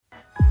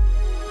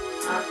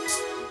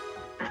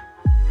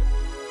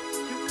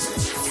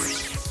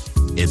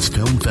It's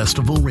Film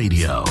Festival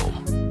Radio,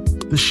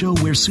 the show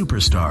where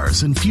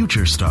superstars and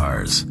future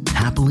stars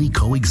happily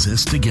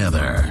coexist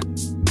together.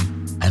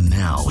 And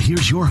now,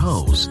 here's your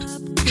host,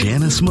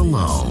 Janice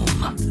Malone.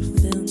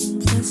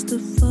 Film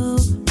Festival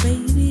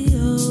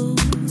Radio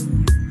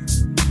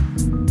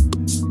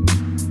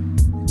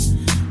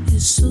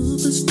is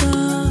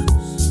superstars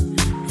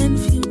and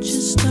future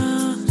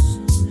stars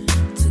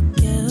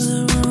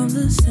together on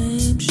the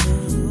same show.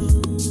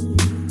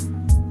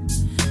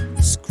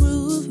 It's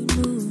groovy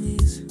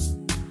movies,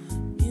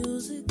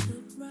 music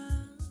that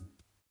rhymes.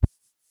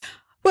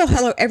 Well,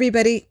 hello,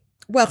 everybody.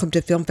 Welcome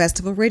to Film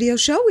Festival Radio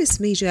Show. It's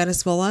me,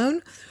 Janice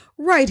Malone,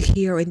 right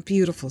here in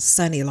beautiful,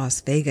 sunny Las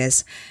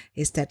Vegas.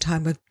 It's that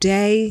time of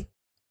day,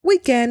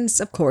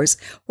 weekends, of course,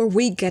 where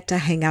we get to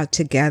hang out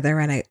together.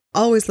 And I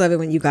always love it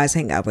when you guys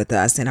hang out with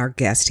us and our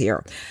guest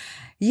here.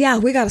 Yeah,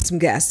 we got some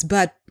guests,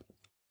 but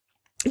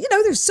you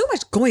know, there's so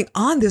much going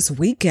on this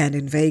weekend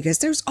in Vegas.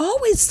 There's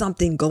always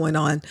something going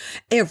on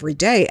every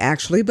day,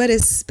 actually, but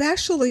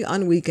especially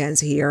on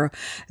weekends here.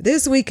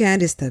 This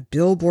weekend is the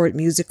Billboard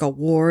Music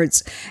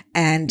Awards,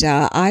 and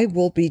I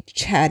will be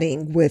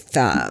chatting with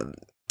a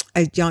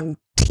young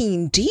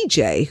teen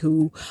DJ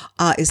who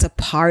is a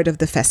part of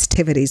the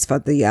festivities for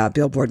the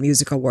Billboard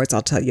Music Awards.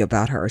 I'll tell you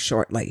about her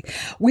shortly.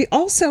 We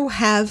also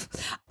have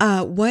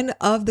one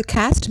of the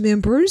cast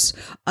members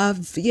of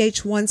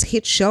VH1's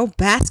hit show,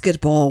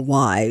 Basketball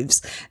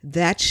Wives.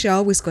 That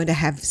show is going to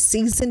have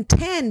season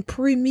 10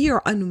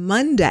 premiere on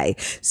Monday.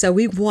 So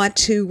we want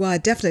to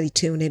definitely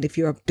tune in. If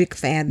you're a big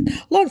fan,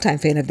 longtime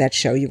fan of that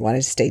show, you want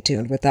to stay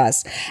tuned with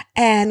us.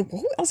 And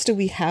who else do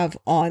we have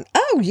on?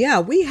 Oh, yeah,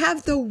 we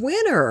have the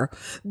winner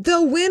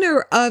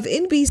of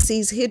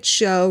NBC's hit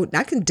show,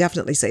 I can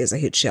definitely say it's a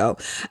hit show,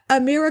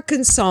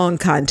 American Song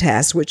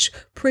Contest, which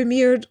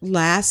premiered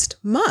last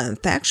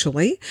month,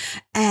 actually.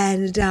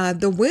 And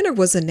the winner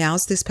was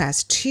announced this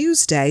past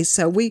Tuesday.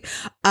 So we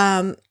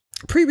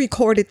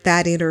pre-recorded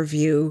that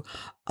interview.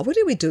 When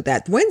did we do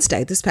that?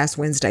 This past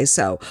Wednesday.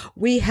 So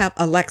we have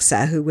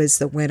AleXa, who is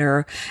the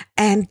winner.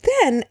 And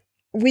then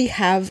we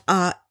have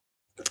an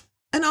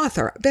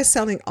author,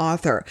 best-selling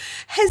author.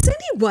 How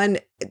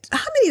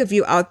many of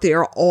you out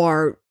there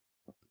are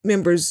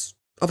members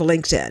of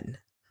LinkedIn?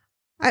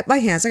 I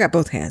got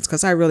both hands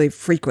because I really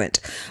frequent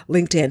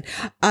LinkedIn,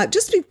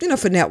 just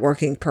for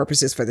networking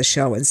purposes for the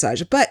show and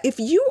such. But if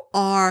you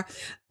are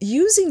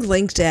using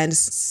LinkedIn,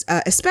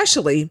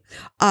 especially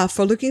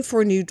for looking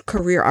for new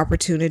career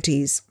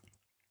opportunities,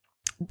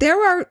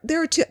 there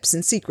are tips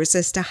and secrets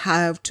as to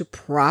how to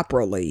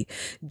properly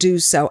do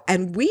so.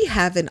 And we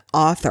have an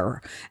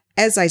author,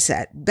 as I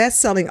said,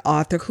 best-selling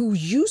author who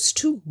used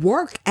to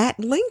work at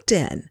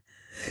LinkedIn.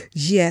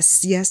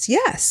 Yes.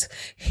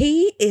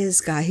 He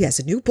has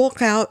a new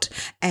book out,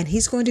 and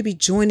he's going to be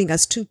joining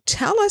us to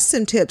tell us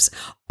some tips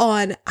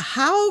on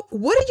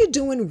what are you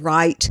doing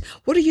right?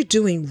 What are you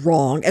doing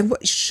wrong? And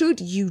what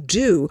should you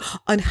do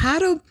on how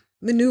to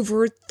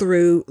maneuver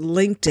through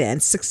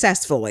LinkedIn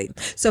successfully.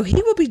 So he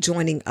will be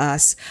joining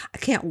us. I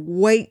can't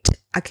wait.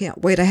 I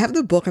have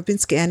the book. I've been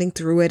scanning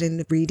through it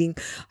and reading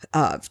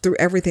through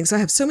everything. So I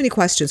have so many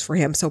questions for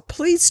him. So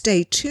please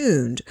stay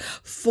tuned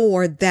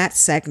for that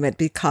segment,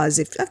 because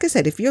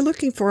if you're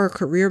looking for a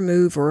career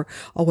move or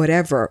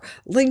whatever,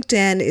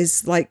 LinkedIn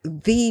is like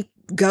the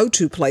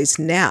go-to place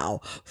now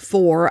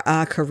for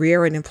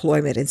career and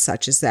employment and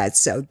such as that.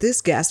 So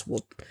this guest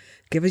will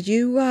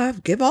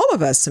give all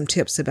of us some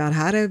tips about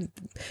how to,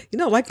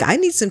 I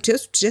need some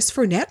tips just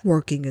for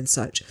networking and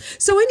such.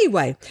 So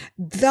anyway,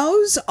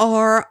 those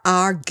are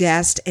our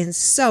guests. And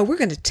so we're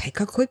going to take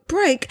a quick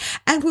break.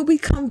 And when we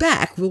come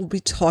back, we'll be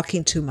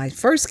talking to my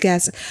first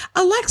guest,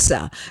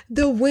 AleXa,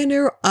 the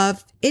winner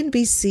of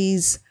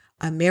NBC's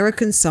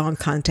American Song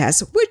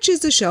Contest, which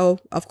is a show,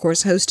 of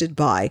course, hosted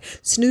by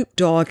Snoop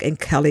Dogg and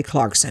Kelly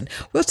Clarkson.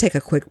 We'll take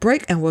a quick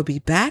break and we'll be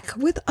back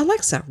with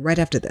AleXa right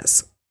after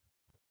this.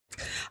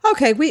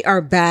 Okay, we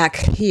are back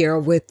here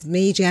with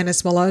me,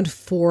 Janice Malone,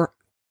 for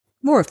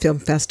more Film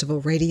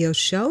Festival Radio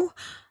Show.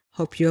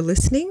 Hope you're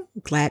listening.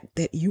 Glad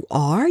that you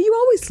are. You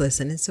always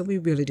listen, and so we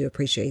really do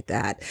appreciate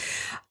that.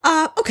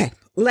 Okay,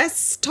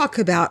 let's talk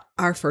about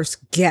our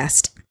first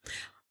guest.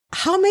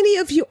 How many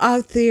of you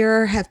out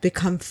there have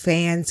become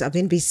fans of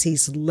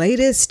NBC's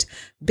latest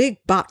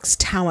big box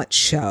talent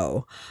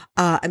show,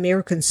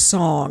 American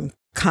Song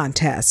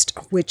Contest,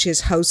 which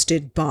is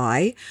hosted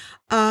by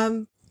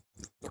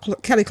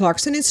Kelly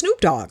Clarkson and Snoop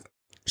Dogg?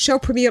 Show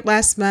premiered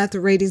last month. The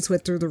ratings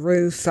went through the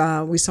roof.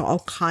 We saw all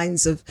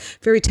kinds of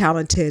very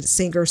talented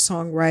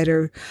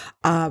singer-songwriter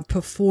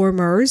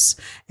performers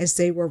as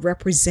they were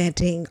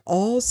representing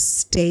all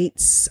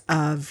states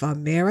of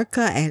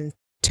America and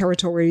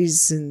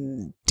territories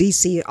and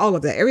DC, all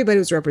of that. Everybody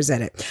was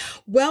represented.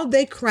 Well,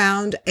 they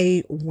crowned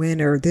a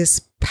winner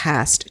this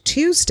past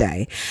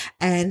Tuesday,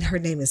 and her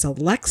name is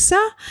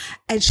AleXa,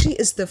 and she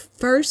is the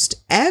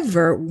first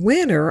ever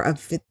winner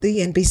of the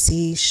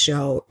NBC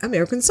show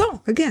American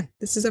Song. Again,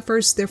 this is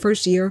their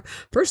first year.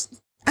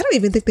 I don't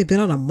even think they've been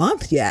on a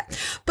month yet.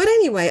 But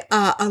anyway,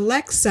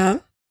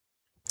 AleXa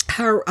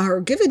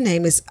her given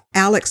name is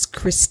Alex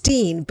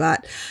Christine,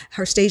 but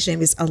her stage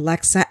name is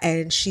AleXa,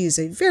 and she's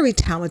a very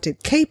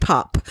talented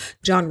K-pop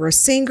genre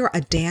singer,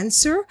 a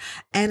dancer,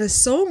 and a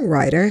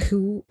songwriter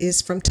who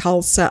is from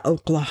Tulsa,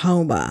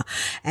 Oklahoma.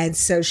 And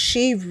so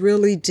she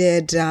really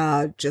did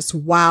just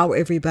wow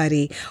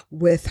everybody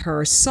with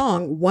her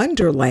song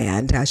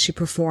Wonderland. She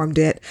performed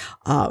it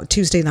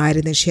Tuesday night,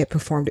 and then she had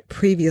performed it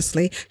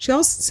previously. She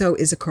also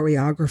is a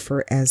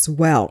choreographer as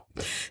well.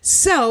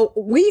 So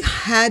we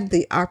had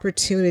the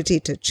opportunity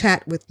to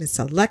chat with Miss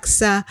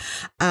AleXa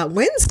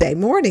Wednesday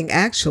morning,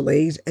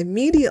 actually,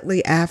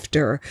 immediately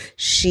after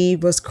she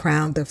was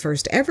crowned the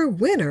first ever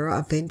winner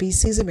of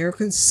NBC's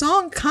American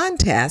Song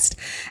Contest.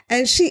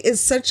 And she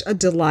is such a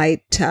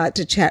delight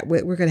to chat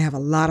with. We're going to have a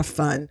lot of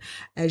fun,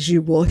 as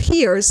you will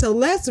hear. So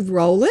let's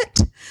roll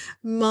it.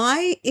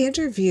 My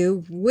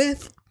interview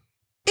with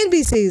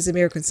NBC's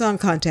American Song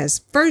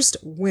Contest first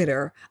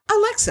winner,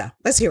 AleXa.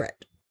 Let's hear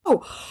it. Oh,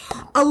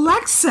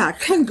 AleXa,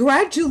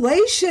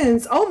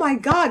 congratulations. Oh my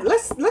God.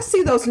 Let's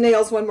see those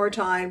nails one more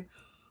time.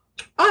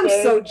 I'm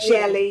so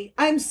jelly.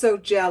 I'm so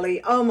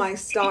jelly. Oh my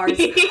stars.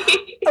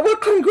 Well,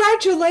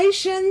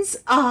 congratulations.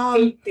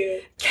 Thank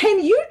you.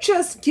 Can you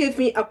just give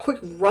me a quick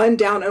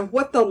rundown on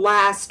what the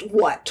last,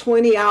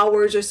 20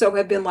 hours or so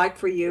have been like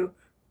for you?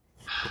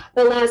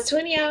 The last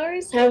 20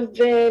 hours have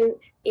been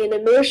an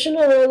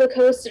emotional roller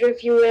coaster,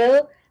 if you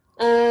will.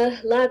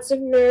 Lots of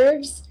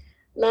nerves,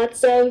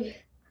 lots and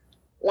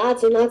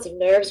lots of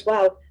nerves.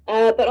 Wow.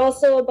 But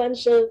also a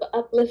bunch of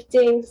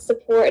uplifting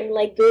support and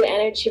like good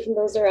energy from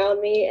those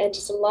around me, and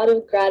just a lot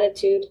of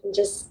gratitude and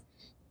just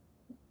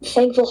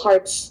thankful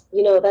hearts.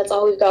 You know, that's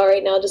all we've got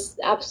right now. Just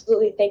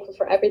absolutely thankful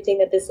for everything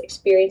that this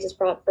experience has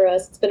brought for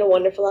us. It's been a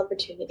wonderful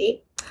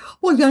opportunity.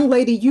 Well, young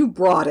lady, you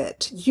brought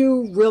it.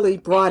 You really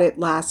brought it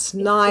last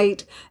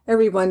night.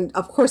 Everyone,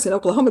 of course, in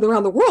Oklahoma and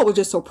around the world was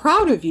just so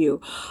proud of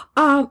you.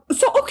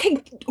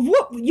 Okay,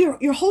 what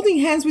you're holding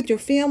hands with your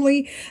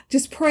family,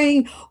 just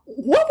praying.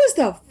 What was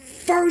the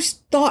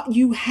first thought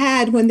you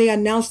had when they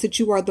announced that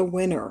you are the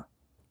winner?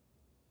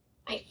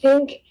 I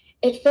think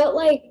it felt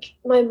like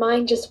my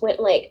mind just went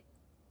like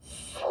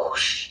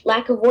whoosh,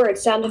 lack of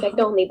words, sound effect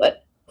only,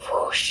 but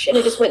whoosh, and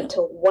it just went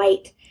into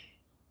white.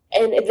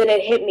 And then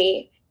it hit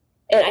me.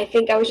 And I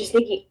think I was just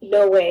thinking,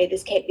 no way,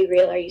 this can't be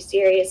real. Are you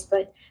serious?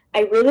 But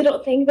I really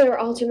don't think there were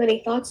all too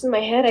many thoughts in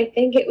my head. I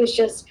think it was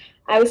just,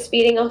 I was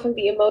feeding off of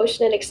the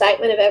emotion and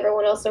excitement of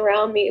everyone else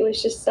around me. It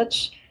was just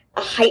such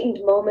a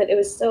heightened moment. It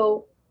was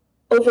so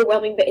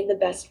overwhelming, but in the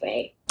best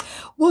way.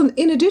 Well,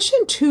 in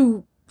addition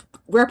to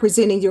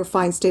representing your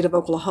fine state of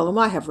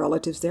Oklahoma, I have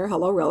relatives there.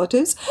 Hello,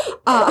 relatives.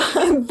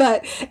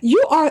 But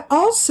you are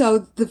also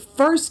the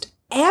first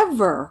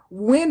ever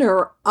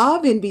winner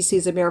of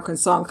NBC's American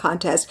Song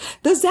Contest.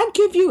 Does that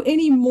give you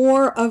any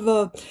more of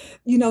a,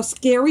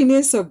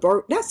 scariness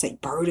or not say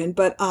burden,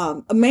 but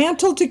a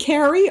mantle to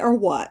carry, or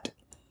what?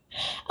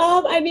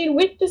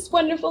 With this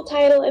wonderful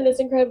title and this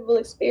incredible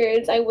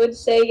experience, I would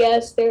say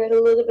yes, there is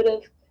a little bit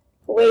of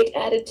weight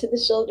added to the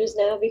shoulders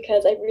now,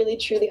 because I really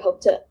truly hope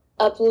to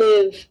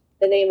uplive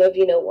the name of,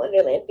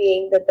 Wonderland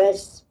being the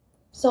best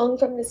song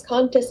from this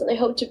contest, and I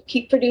hope to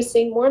keep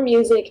producing more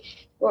music,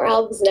 more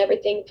albums and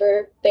everything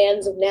for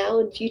fans of now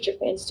and future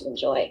fans to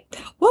enjoy.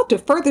 Well, to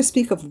further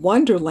speak of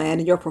Wonderland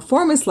and your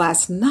performance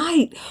last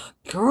night,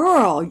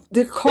 girl,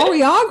 the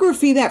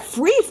choreography, that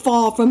free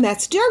fall from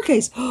that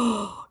staircase.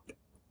 Oh,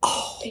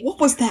 what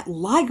was that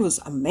like? It was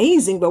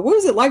amazing, but what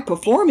was it like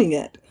performing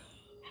it?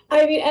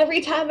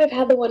 Every time I've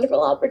had the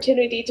wonderful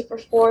opportunity to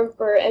perform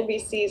for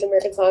NBC's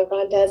American Song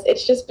Contest,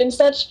 it's just been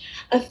such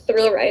a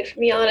thrill ride for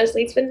me,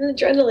 honestly. It's been an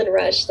adrenaline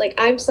rush. Like,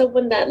 I'm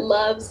someone that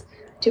loves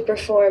to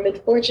perform,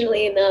 and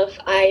fortunately enough,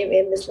 I am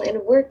in this line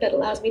of work that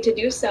allows me to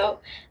do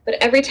so. But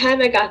every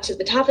time I got to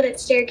the top of that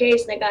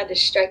staircase and I got to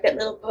strike that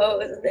little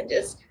pose and then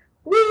just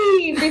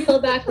free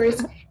fall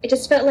backwards, it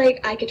just felt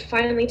like I could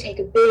finally take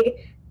a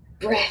big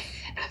breath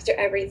after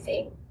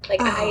everything.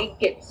 Like, I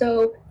get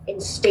so in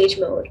stage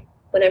mode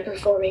when I'm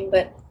performing,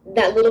 but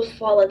that little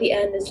fall at the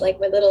end is like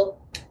my little,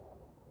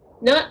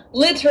 not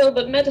literal,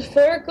 but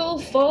metaphorical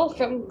fall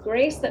from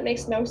grace that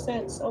makes no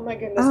sense. Oh my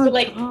goodness.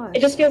 But gosh.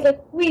 It just feels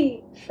like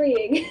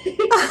freeing.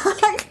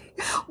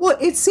 Well,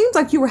 it seems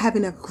like you were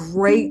having a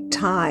great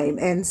time,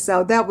 and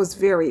so that was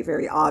very,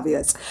 very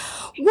obvious.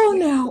 Well,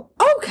 now,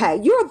 okay,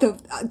 you're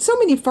so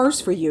many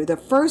firsts for you. The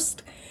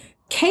first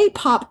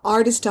K-pop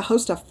artist to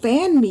host a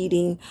fan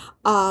meeting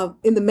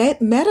in the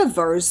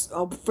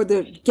metaverse for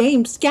the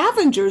game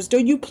Scavengers. Do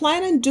you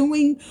plan on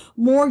doing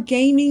more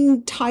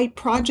gaming type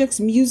projects,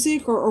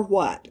 music, or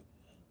what?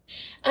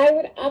 I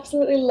would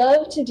absolutely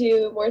love to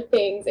do more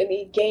things in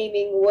the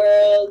gaming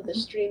world, the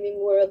streaming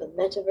world, the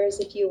metaverse,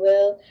 if you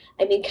will.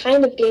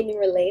 Kind of gaming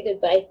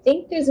related, but I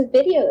think there's a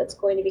video that's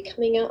going to be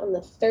coming out on the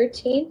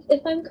 13th,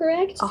 if I'm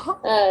correct.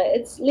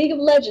 It's League of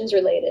Legends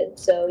related,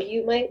 so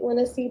you might want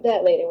to see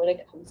that later when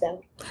it comes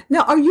out.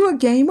 Now, are you a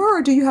gamer,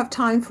 or do you have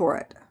time for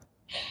it?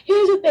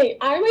 Here's the thing.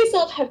 I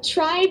myself have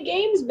tried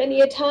games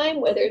many a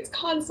time, whether it's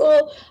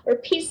console or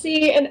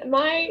PC, and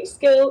my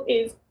skill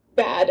is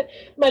bad.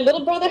 My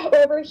little brother,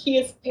 however, he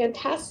is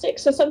fantastic.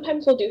 So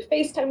sometimes we'll do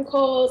FaceTime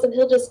calls and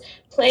he'll just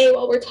play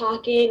while we're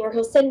talking, or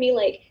he'll send me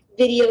like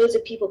videos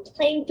of people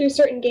playing through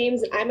certain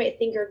games that I might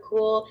think are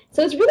cool.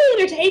 So it's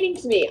really entertaining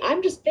to me.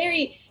 I'm just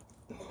very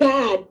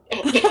bad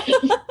at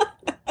that.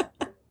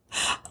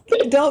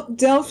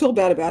 Don't feel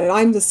bad about it.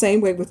 I'm the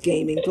same way with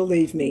gaming.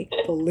 Believe me.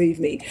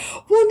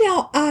 Well,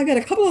 now I got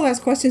a couple of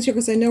last questions here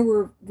because I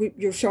know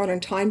you're short on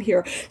time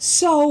here.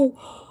 So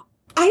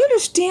I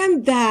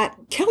understand that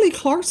Kelly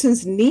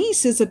Clarkson's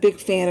niece is a big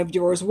fan of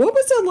yours. What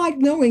was it like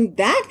knowing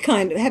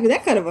having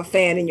that kind of a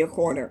fan in your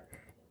corner?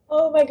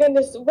 Oh my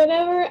goodness.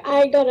 Whenever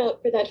I got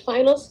up for that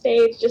final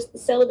stage, just the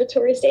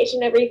celebratory stage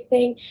and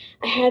everything,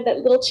 I had that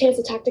little chance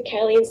to talk to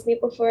Kelly and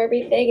sleep before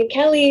everything. And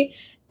Kelly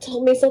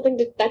told me something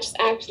that just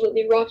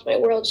absolutely rocked my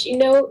world. She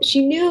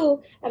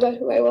knew about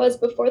who I was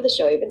before the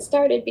show even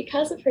started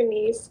because of her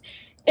niece.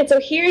 And so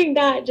hearing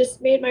that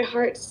just made my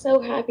heart so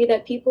happy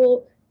that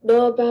people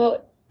know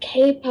about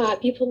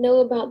K-pop, people know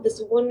about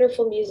this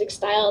wonderful music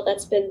style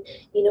that's been,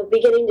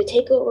 beginning to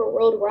take over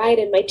worldwide.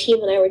 And my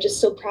team and I were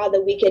just so proud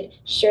that we could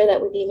share that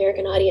with the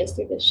American audience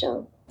through this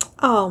show.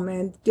 Oh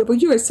man, well,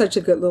 you are such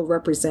a good little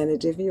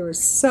representative. You are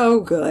so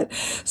good.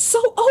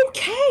 So,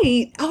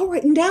 okay, all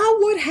right. Now,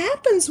 what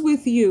happens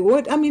with you?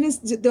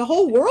 The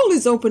whole world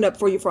is open up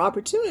for you for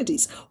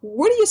opportunities.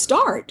 Where do you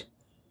start?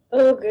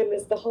 Oh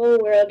goodness, the whole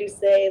world, you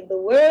say. The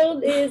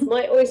world is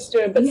my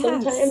oyster, but Yes.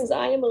 sometimes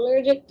I am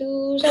allergic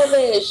to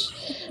shellfish.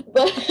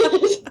 But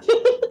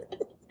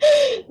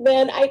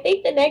then I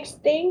think the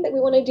next thing that we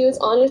want to do is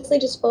honestly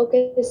just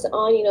focus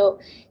on,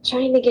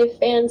 trying to give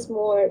fans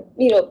more,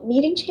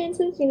 meeting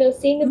chances,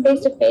 seeing them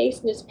face to face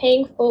and just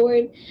paying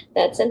forward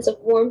that sense of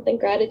warmth and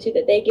gratitude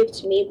that they give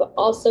to me, but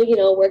also,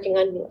 working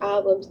on new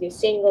albums, new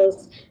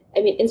singles. I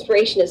mean,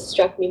 inspiration has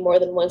struck me more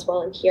than once while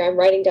I'm here. I'm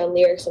writing down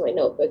lyrics in my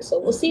notebook, so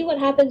we'll see what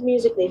happens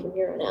musically from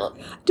here on out.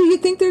 Do you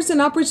think there's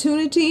an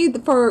opportunity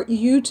for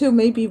you to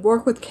maybe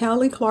work with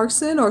Kelly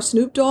Clarkson or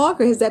Snoop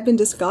Dogg, or has that been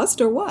discussed,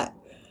 or what?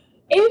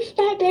 If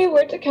that day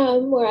were to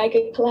come where I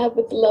could collab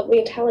with the lovely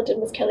and talented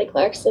Miss Kelly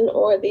Clarkson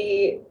or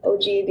the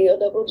OG,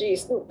 D-O-double-G,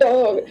 Snoop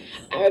Dogg,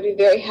 I would be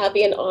very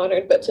happy and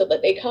honored, but till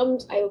that day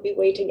comes, I will be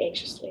waiting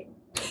anxiously.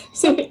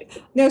 So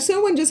now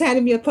someone just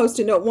handed me a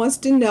Post-it note, wants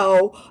to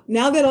know,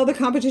 now that all the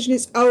competition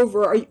is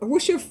over,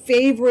 what's your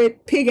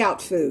favorite pig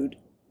out food?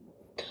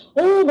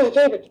 Oh, my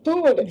favorite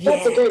food.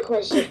 That's Yeah. a great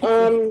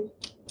question.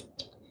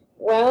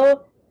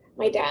 Well,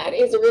 my dad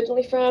is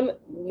originally from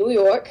New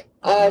York,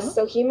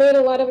 so he made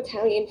a lot of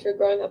Italian food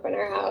growing up in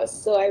our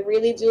house. So I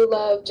really do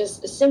love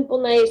just a simple,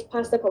 nice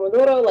pasta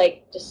pomodoro,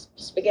 like just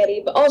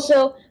spaghetti. But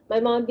also, my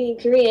mom being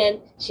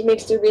Korean, she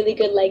makes a really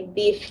good like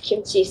beef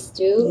kimchi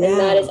stew, Yeah. and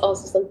that is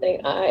also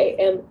something I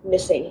am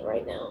missing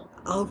right now.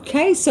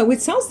 Okay, so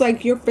it sounds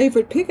like your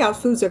favorite pig out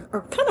foods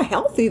are kind of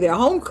healthy. They're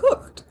home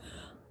cooked.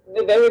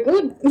 They're very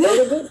good.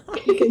 Very good. I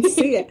can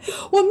see it.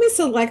 Well, Miss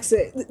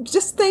AleXa,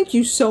 just thank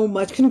you so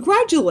much.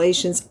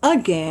 Congratulations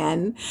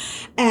again.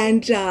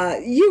 And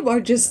you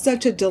are just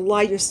such a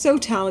delight. You're so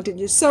talented.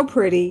 You're so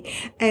pretty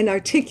and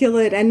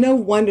articulate. And no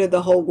wonder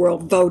the whole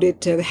world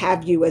voted to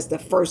have you as the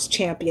first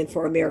champion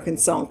for American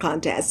Song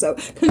Contest. So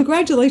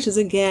congratulations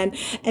again.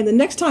 And the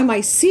next time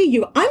I see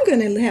you, I'm going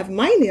to have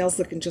my nails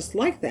looking just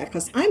like that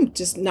because I'm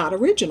just not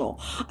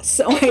original.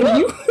 So,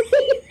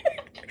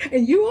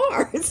 and you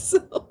are.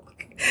 So.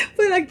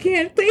 But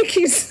again, thank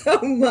you so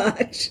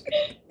much.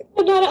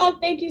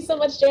 Thank you so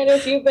much,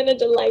 Janice. You've been a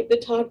delight to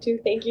talk to.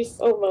 Thank you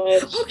so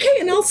much. Okay,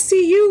 and I'll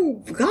see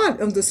you, God,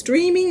 on the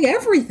streaming,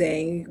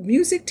 everything.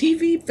 Music,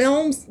 TV,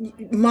 films,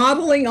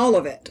 modeling, all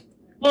of it.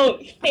 Oh,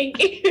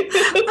 thank you.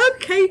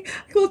 Okay,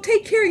 well,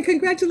 take care and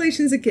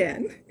congratulations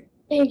again.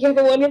 Thank you. Have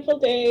a wonderful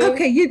day.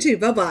 Okay, you too.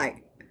 Bye-bye.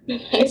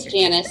 Thanks,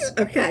 Janice.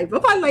 Okay,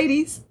 bye-bye,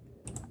 ladies.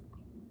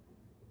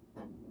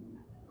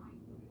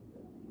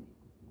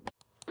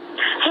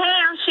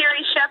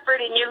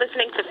 And you're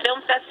listening to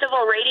Film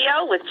Festival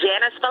Radio with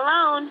Janice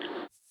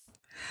Malone.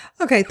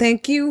 Okay,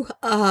 thank you,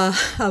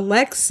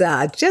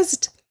 AleXa.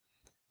 Just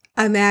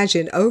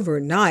imagine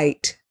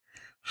overnight,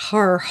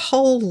 her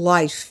whole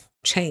life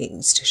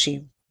changed.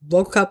 She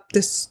woke up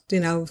this,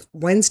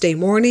 Wednesday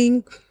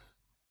morning,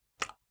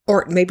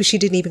 or maybe she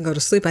didn't even go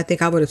to sleep. I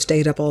think I would have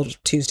stayed up all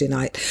Tuesday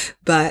night.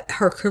 But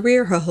her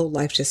career, her whole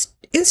life just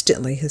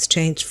instantly has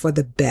changed for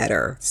the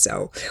better.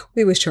 So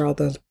we wish her all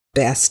the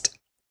best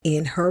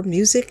in her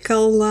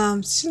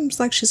musical. Seems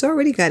like she's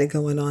already got it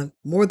going on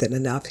more than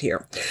enough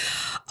here.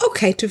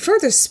 Okay, to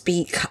further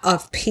speak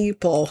of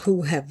people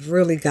who have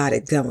really got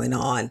it going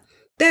on,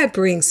 that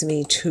brings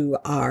me to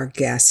our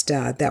guest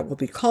that will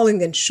be calling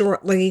in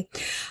shortly.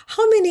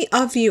 How many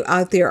of you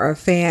out there are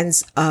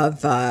fans of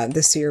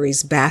the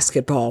series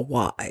Basketball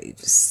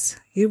Wives?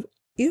 You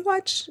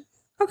watch?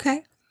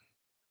 Okay.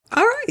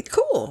 All right,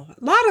 cool.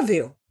 A lot of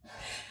you.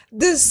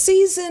 The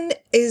season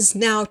is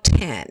now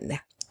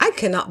 10. I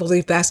cannot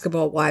believe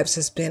Basketball Wives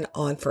has been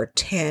on for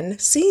 10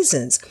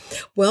 seasons.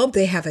 Well,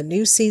 they have a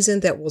new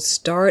season that will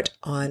start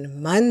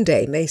on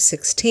Monday, May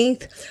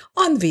 16th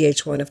on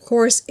VH1, of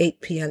course, 8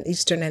 p.m.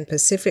 Eastern and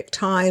Pacific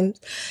time.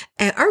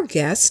 And our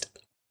guest,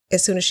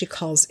 as soon as she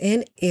calls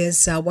in,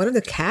 is one of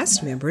the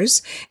cast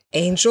members,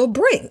 Angel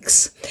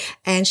Brinks.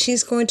 And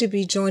she's going to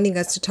be joining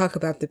us to talk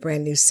about the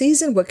brand new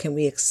season. What can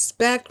we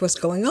expect? What's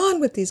going on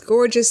with these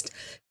gorgeous,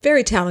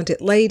 very talented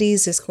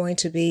ladies? It's going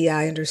to be,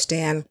 I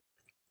understand,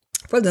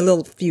 from the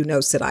little few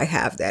notes that I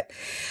have, that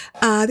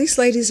these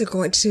ladies are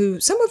going to,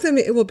 some of them,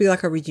 it will be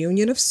like a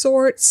reunion of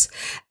sorts,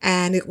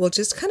 and it will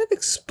just kind of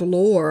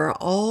explore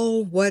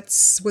all what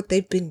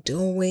they've been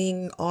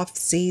doing off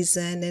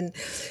season, and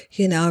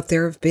if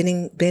there have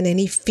been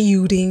any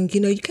feuding.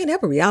 You can't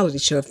have a reality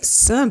show if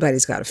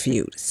somebody's got a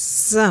feud.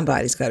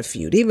 Somebody's got a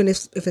feud, even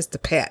if it's the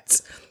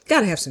pets.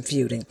 Got to have some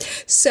feuding.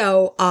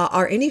 So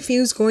are any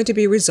feuds going to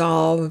be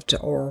resolved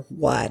or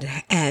what?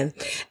 And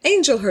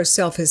Angel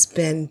herself has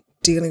been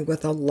dealing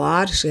with a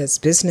lot. She has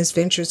business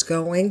ventures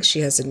going.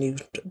 She has a new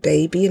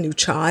baby, a new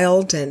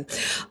child, and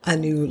a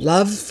new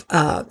love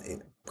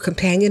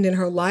companion in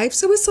her life.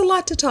 So it's a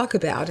lot to talk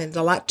about and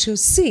a lot to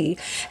see.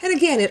 And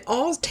again, it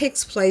all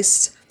takes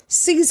place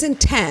season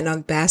 10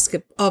 of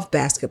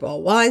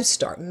Basketball Wives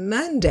start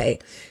Monday,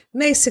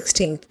 May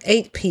 16th,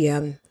 8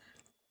 p.m.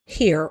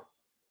 here,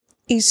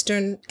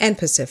 Eastern and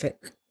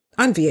Pacific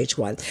on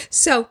VH1.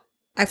 So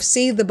I've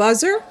seen the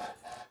buzzer.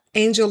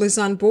 Angel is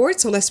on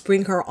board, so let's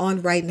bring her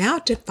on right now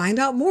to find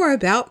out more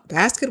about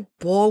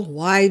Basketball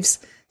Wives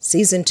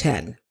Season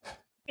 10.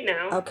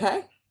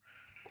 Okay.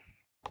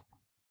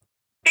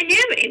 And you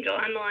have Angel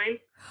on the line.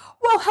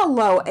 Well,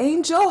 hello,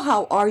 Angel.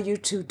 How are you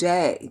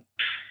today?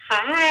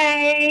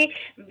 Hi,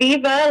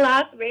 Viva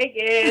Las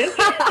Vegas.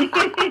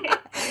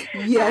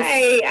 Yes.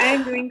 Hi,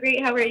 I'm doing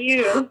great. How are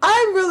you?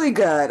 I'm really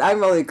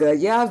good.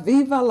 Yeah,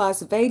 Viva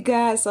Las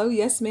Vegas. Oh,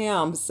 yes,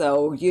 ma'am.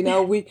 So,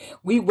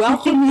 we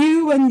welcome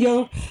you and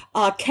your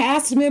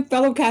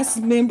fellow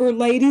cast member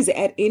ladies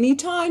at any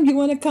time you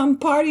want to come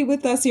party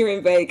with us here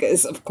in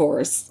Vegas, of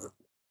course.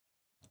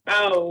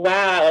 Oh,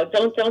 wow.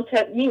 Don't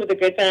tempt me with a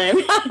good time.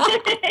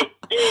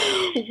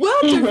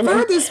 Well, to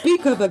further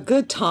speak of a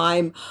good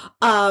time,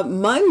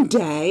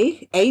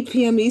 Monday, 8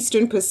 p.m.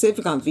 Eastern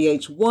Pacific on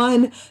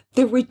VH1,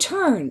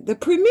 the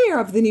premiere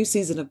of the new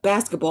season of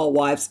Basketball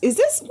Wives.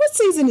 What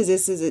season is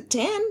this? Is it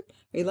 10 or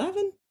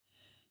 11?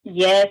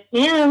 Yes,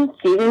 ma'am.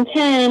 Season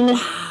 10.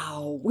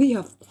 Wow,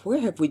 where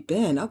have we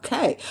been?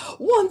 Okay.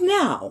 Well,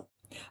 now,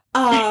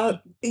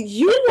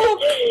 you are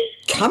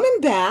coming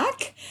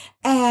back,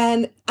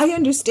 and I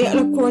understand,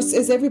 of course,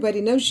 as everybody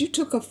knows, you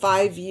took a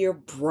 5-year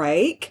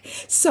break.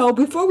 So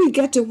before we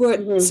get to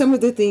what some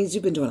of the things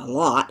you've been doing, a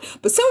lot,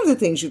 but some of the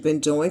things you've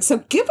been doing, so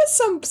give us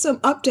some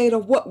update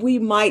of what we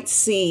might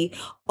see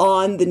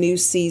on the new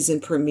season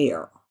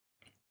premiere.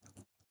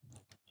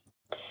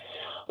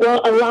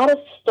 Well, a lot of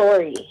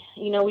story.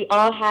 We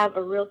all have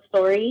a real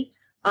story.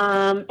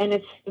 And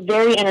it's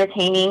very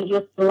entertaining.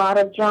 Just a lot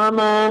of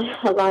drama,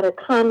 a lot of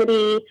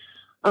comedy,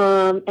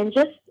 and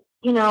just,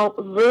 real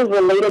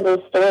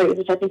relatable stories,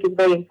 which I think is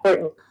very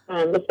important.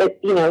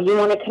 You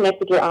want to connect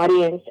with your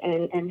audience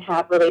and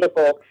have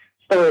relatable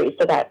stories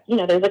so that,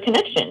 there's a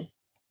connection.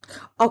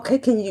 Okay,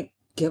 can you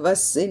give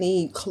us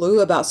any clue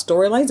about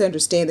storylines? I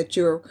understand that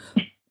you're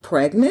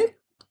pregnant.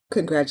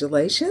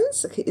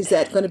 Congratulations. Is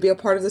that going to be a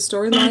part of the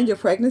storyline, your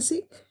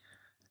pregnancy?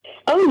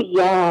 Oh,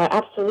 yeah,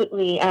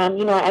 absolutely.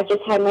 I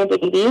just had my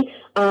baby,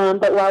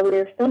 but while we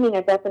were filming,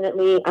 I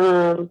definitely,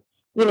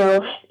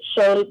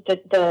 showed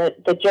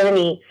the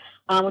journey,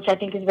 which I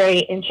think is very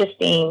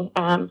interesting.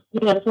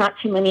 There's not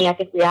too many, I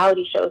think,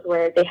 reality shows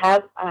where they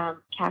have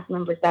cast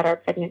members that are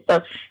pregnant.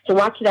 So to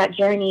watch that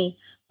journey,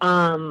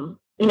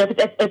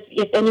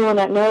 if anyone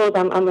that knows,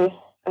 I'm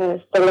a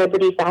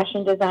celebrity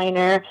fashion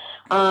designer,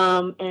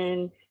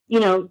 and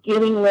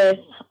dealing with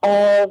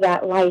all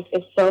that life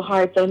is so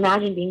hard. So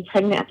imagine being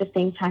pregnant at the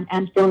same time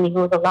and filming. It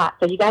was a lot.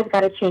 So you guys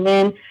got to tune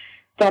in,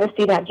 got to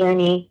see that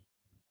journey.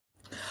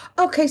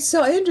 Okay,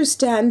 so I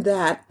understand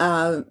that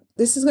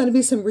this is going to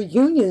be some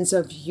reunions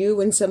of you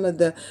and some of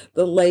the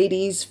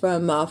ladies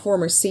from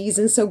former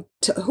seasons. So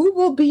who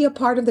will be a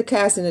part of the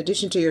cast in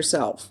addition to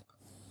yourself?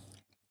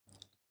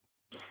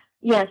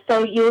 Yeah,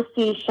 so you'll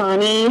see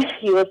Shawnee,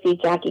 you will see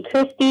Jackie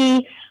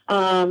Christie,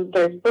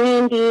 there's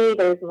Brandy,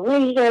 there's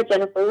Malaysia,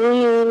 Jennifer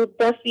Williams,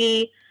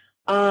 Buffy,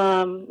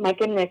 my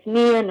goodness,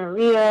 Mia,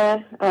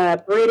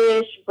 Naria,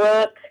 British,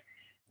 Brooke.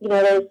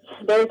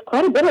 There's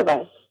quite a bit of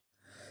us.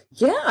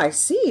 Yeah, I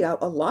see a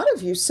lot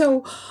of you.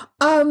 So,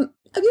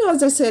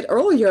 as I said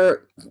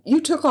earlier,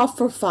 you took off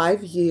for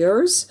 5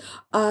 years.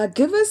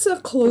 Give us a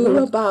clue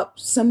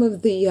about some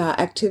of the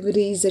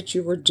activities that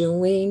you were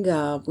doing.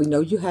 We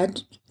know you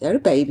had a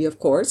baby, of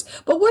course,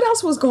 but what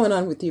else was going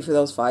on with you for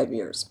those 5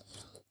 years?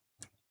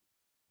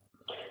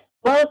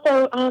 Well,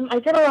 so I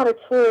did a lot of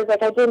tours.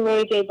 Like I did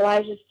Mary J.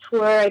 Blige's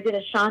tour. I did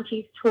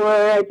Ashanti's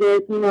tour. I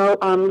did,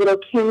 Little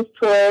Kim's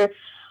tour.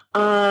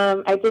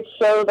 I did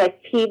shows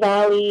like P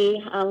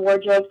Valley,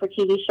 wardrobe for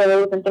TV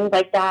shows and things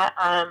like that.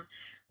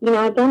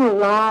 I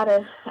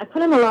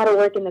put in a lot of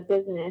work in the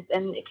business,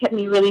 and it kept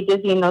me really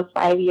busy in those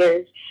 5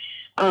 years.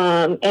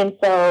 And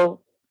so,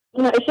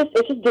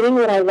 it's just doing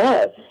what I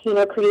love,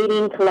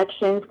 creating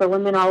collections for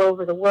women all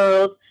over the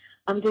world.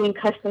 I'm doing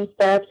custom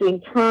stuff,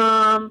 doing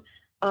prom,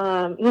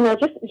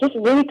 just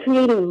really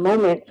creating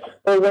moments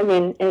for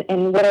women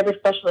and whatever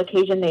special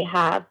occasion they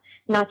have,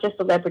 not just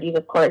celebrities,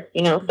 of course,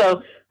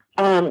 So,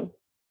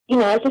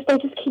 I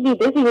just keep me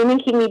busy. Women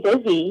keep me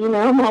busy.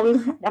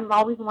 I'm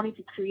always wanting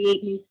to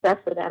create new stuff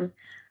for them.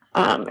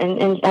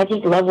 And I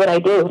just love what I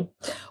do.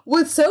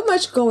 With so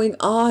much going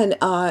on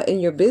in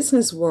your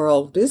business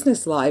world,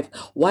 business life,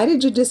 why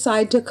did you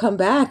decide to come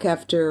back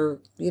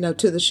after,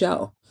 to the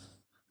show?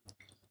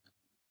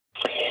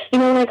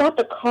 When I got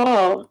the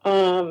call,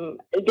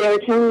 they were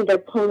telling me they're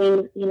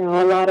pulling,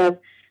 a lot of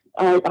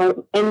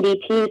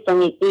MVPs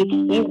from each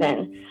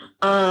season.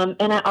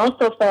 And I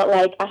also felt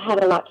like I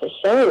had a lot to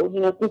show,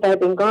 since I've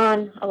been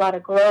gone, a lot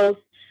of growth.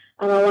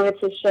 I wanted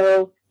to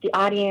show the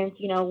audience,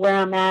 where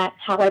I'm at,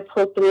 how I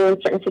pulled through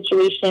in certain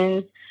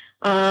situations.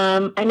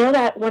 I know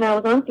that when I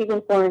was on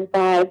season 4 and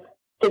 5,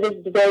 to this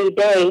very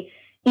day,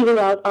 even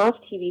though I was off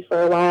TV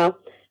for a while,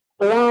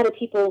 a lot of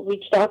people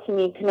reached out to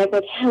me and connected,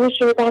 like, I wish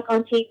you were back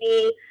on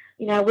TV.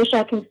 I wish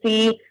I can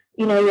see,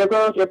 your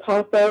growth, your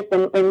process,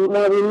 and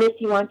more, we miss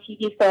you on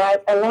TV. So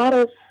a lot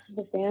of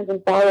the fans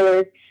and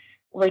followers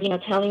were,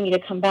 telling me to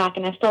come back.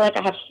 And I feel like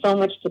I have so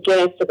much to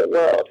give to the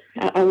world.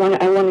 I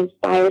want to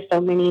inspire so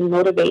many and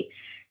motivate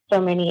so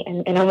many.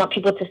 And I want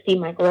people to see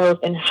my growth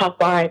and how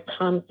far I've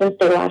come since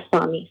they last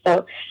saw me.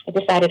 So I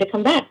decided to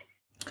come back.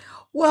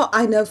 Well,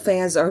 I know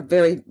fans are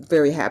very,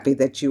 very happy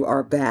that you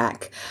are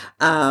back.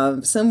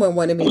 Someone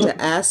wanted me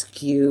to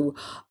ask you,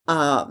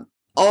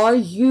 are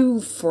you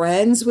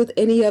friends with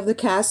any of the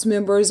cast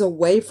members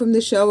away from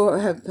the show? Or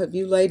have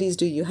you ladies,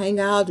 do you hang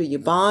out? Do you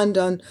bond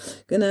on,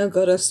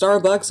 go to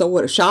Starbucks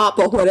or shop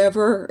or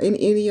whatever?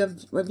 Any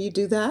of you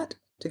do that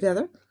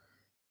together?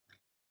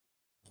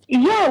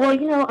 Yeah, well,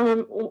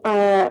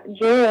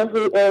 Jura,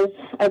 who is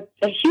a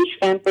huge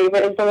fan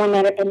favorite, is the one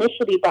that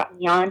initially brought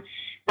me on.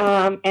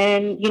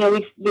 And,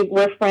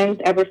 we're friends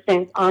ever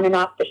since, on and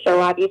off the show.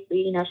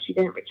 Obviously, she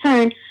didn't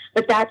return,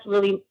 but that's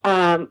really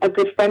a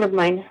good friend of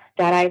mine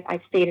that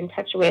I've stayed in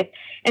touch with.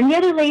 And the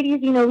other ladies,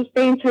 we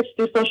stay in touch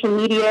through social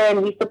media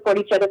and we support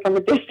each other from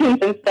a distance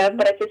and stuff.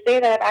 But to say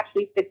that I've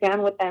actually sit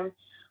down with them,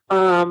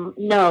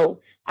 no.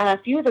 A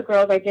few of the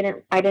girls I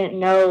didn't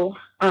know.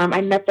 I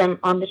met them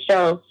on the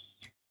show.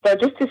 So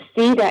just to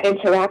see that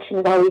interaction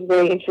is always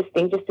very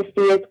interesting. Just to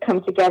see it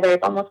come together,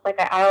 it's almost like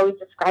I always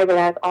describe it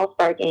as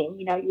all-star game.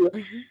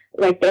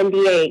 Like the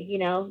NBA.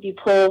 You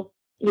pull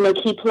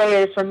key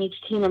players from each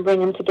team and bring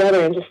them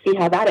together and just see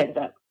how that ends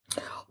up.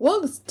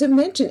 Well, to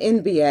mention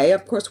NBA,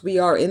 of course, we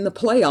are in the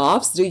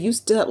playoffs. Do you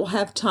still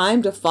have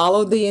time to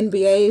follow the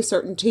NBA,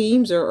 certain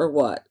teams, or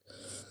what?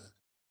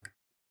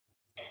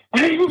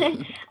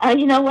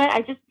 You know what?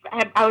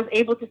 I was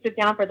able to sit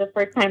down for the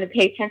first time to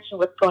pay attention to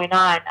what's going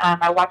on.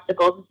 I watched the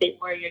Golden State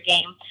Warrior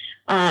game.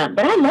 But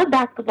I love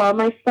basketball.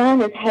 My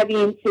son is heavy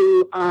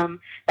into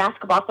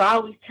basketball, so I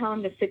always tell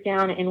him to sit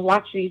down and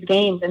watch these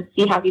games and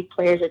see how these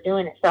players are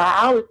doing it. So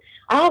I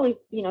always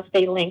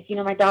stay linked.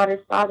 My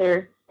daughter's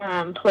father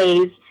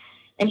plays,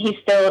 and he's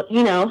still,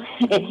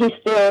 he's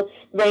still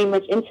very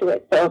much into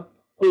it. So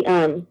we,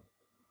 NBA,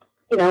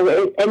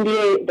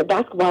 the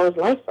basketball is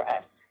life for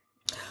us.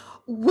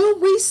 Will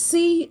we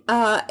see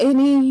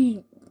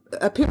any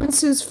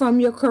appearances from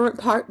your current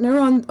partner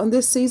on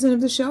this season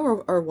of the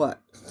show, or what?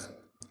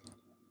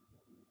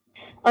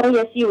 Oh,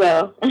 yes, you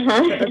will.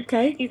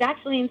 Okay. He's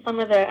actually in some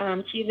of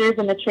the teasers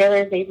and the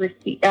trailers they've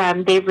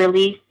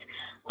released.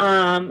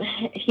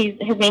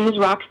 His name is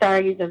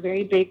Rockstar. He's a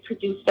very big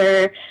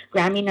producer,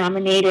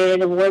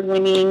 Grammy-nominated,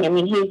 award-winning. I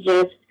mean, he's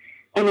just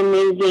an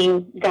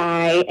amazing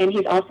guy, and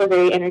he's also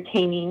very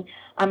entertaining.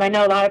 I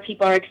know a lot of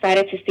people are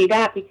excited to see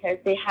that because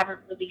they haven't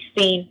really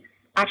seen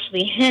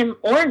actually him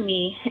or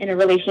me in a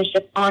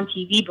relationship on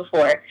TV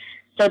before.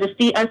 So to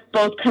see us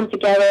both come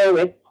together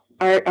with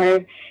our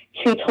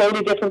two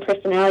totally different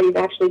personalities is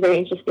actually very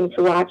interesting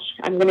to watch.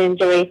 I'm going to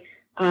enjoy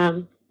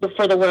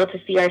for the world to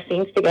see our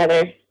scenes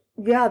together.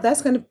 Yeah,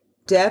 that's going to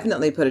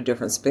definitely put a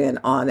different spin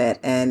on it.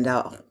 And,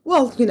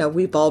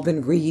 we've all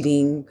been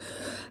reading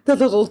the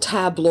little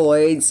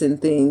tabloids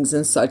and things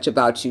and such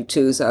about you,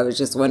 too. So I was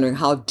just wondering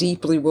how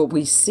deeply will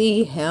we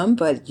see him?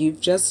 But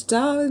you've just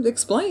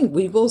explained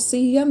we will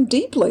see him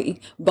deeply.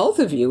 Both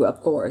of you,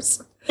 of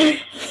course.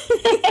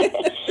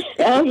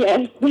 Oh,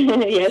 yes.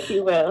 Yes,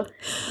 you will.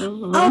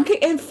 Mm-hmm. Okay,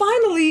 and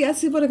finally, I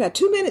see what I got.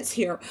 2 minutes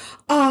here.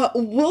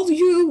 Will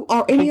you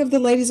or any of the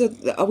ladies,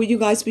 will you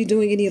guys be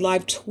doing any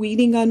live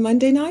tweeting on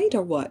Monday night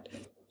or what?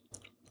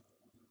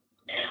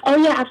 Oh,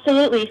 yeah,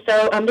 absolutely.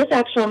 So this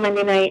actual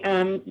Monday night,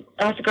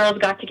 us girls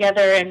got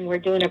together and we're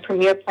doing a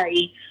premiere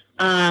party.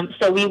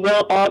 So we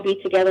will all be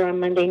together on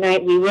Monday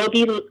night. We will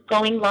be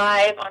going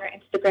live on our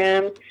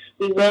Instagrams.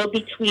 We will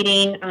be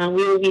tweeting.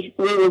 We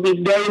will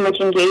be very much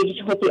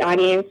engaged with the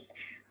audience.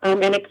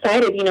 and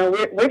excited. You know,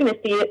 we're going to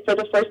see it for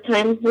the first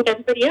time with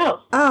everybody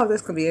else. Oh,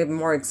 that's going to be even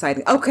more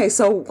exciting. Okay,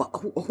 so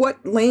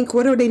what link,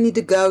 where do they need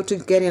to go to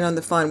get in on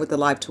the fun with the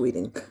live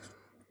tweeting?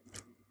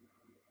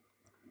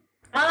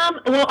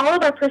 Well, all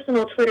of our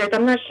personal Twitters,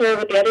 I'm not sure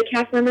what the other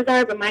cast members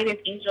are, but mine is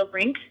Angel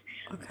Brinks.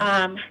 Okay.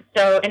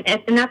 So,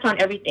 and that's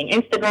on everything,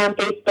 Instagram,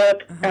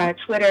 Facebook,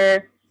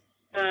 Twitter.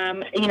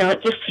 You know,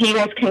 just you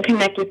guys can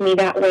connect with me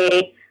that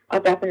way.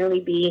 I'll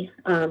definitely be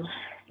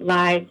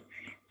live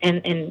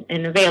and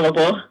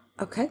available.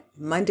 Okay.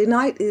 Monday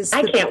night is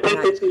I can't wait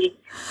to see.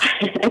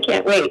 I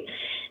can't wait.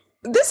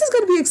 This is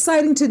going to be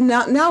exciting to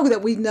now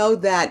that we know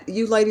that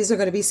you ladies are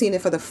going to be seeing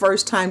it for the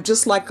first time,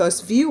 just like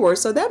us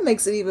viewers. So that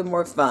makes it even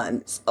more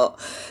fun. So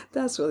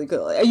that's really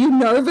good. Are you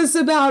nervous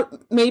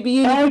about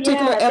maybe any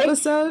particular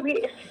episode?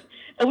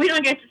 We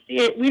don't get to see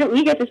it.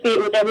 We get to see it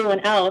with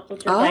everyone else, which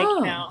is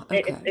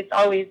it's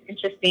always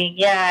interesting.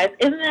 Yeah,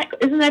 isn't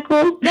that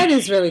cool? That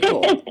is very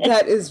cool.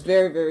 That is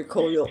very, very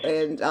cool.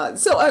 And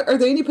so, are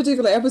there any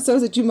particular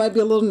episodes that you might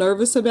be a little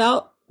nervous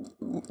about?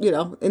 You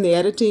know, in the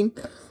editing.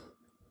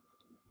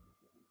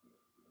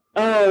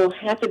 Oh,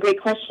 that's a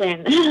great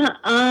question.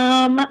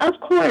 Of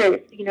course,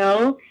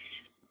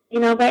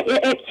 but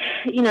it's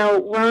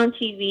we're on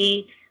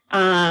TV.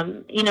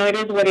 It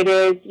is what it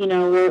is.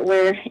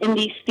 We're in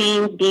these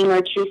scenes being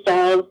our true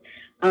selves.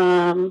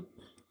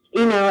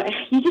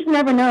 You just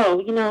never know.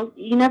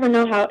 You never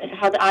know how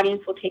the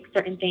audience will take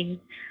certain things.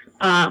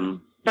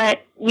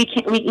 But we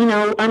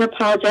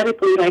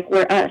unapologetically, like,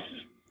 we're us,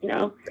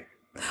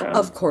 So.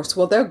 Of course.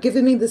 Well, they're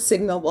giving me the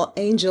signal. Well,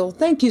 Angel,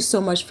 thank you so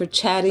much for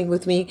chatting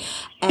with me.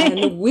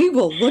 And we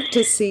will look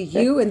to see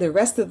you and the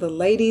rest of the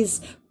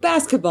ladies'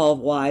 Basketball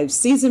Wives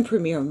season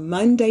premiere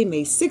Monday,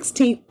 May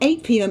 16th,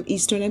 8 p.m.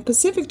 Eastern and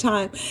Pacific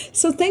time.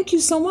 So thank you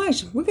so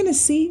much. We're going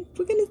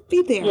to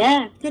be there.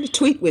 Yeah. We're going to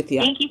tweet with you.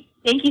 Thank you.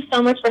 Thank you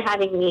so much for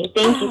having me.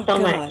 Thank you so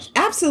much.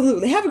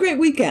 Absolutely. Have a great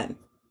weekend.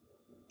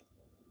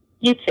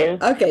 You too.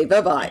 Okay.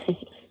 Bye-bye.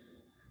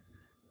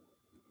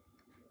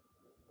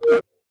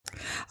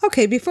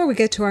 Okay, before we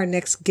get to our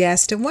next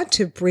guest, I want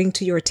to bring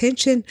to your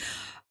attention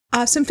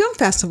some film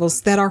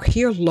festivals that are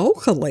here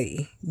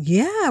locally.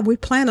 Yeah, we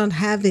plan on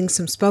having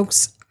some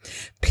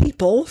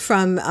spokespeople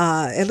from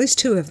at least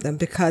two of them,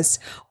 because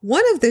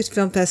one of those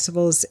film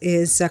festivals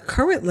is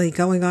currently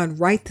going on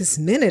right this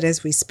minute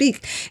as we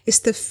speak. It's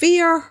the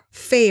Fear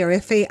Fair,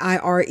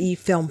 F-A-I-R-E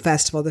Film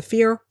Festival, the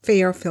Fear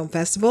Fair Film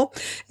Festival.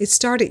 It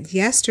started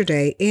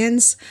yesterday,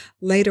 ends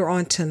later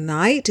on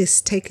tonight.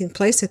 It's taking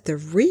place at the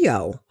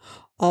Rio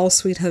All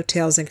Suite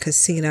Hotels and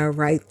Casino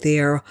right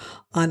there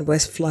on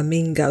West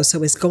Flamingo.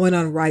 So it's going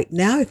on right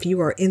now. If you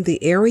are in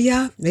the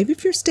area, maybe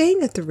if you're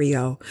staying at the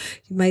Rio,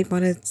 you might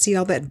want to see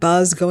all that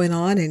buzz going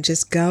on and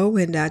just go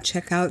and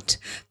check out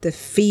the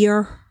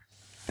Fear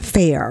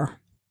Fair.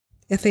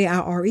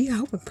 F-A-I-R-E. I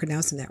hope I'm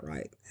pronouncing that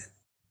right.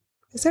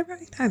 Is that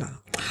right? I don't know.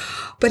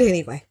 But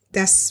anyway,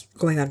 that's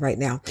going on right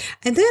now.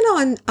 And then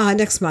on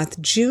next month,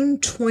 June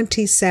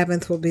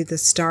 27th, will be the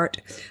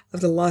start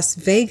of the Las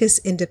Vegas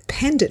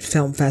Independent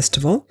Film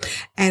Festival.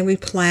 And we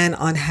plan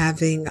on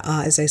having,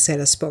 as I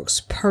said, a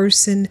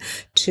spokesperson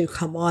to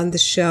come on the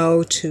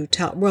show to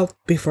tell, well,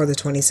 before the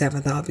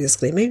 27th,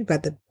 obviously, maybe by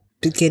the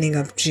beginning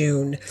of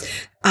June,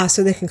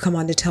 so they can come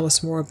on to tell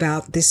us more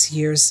about this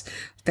year's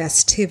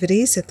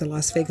festivities at the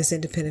Las Vegas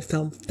Independent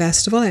Film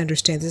Festival. I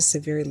understand this is a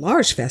very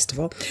large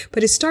festival,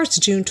 but it starts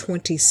June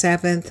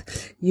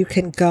 27th. You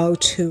can go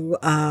to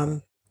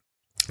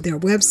their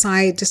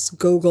website, just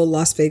Google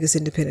Las Vegas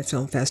Independent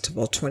Film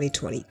Festival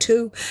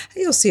 2022, and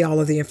you'll see all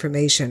of the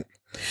information.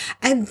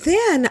 And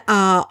then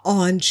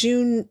on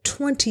June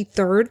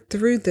 23rd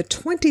through the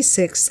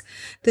 26th,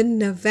 the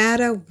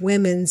Nevada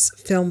Women's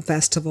Film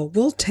Festival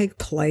will take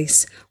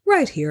place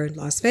right here in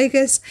Las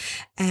Vegas.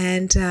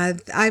 And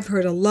I've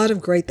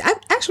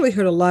actually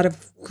heard a lot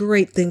of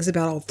great things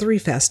about all three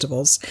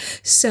festivals.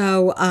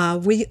 So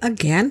we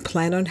again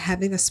plan on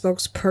having a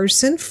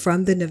spokesperson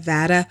from the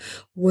Nevada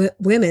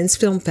Women's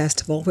Film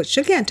Festival, which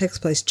again takes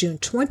place June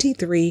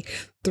 23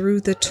 through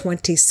the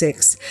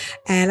 26th.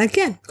 And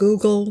again,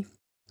 Google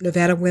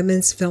Nevada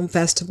Women's Film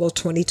Festival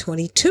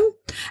 2022,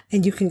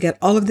 and you can get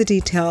all of the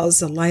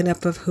details, a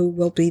lineup of who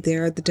will be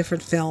there, the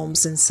different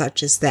films and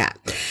such as that.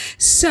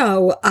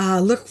 So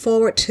look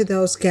forward to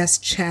those guests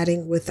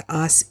chatting with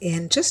us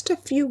in just a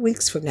few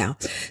weeks from now.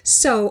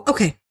 So,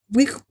 okay,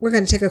 we're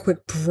going to take a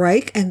quick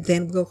break, and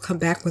then we'll come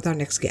back with our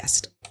next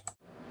guest.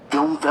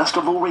 Film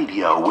Festival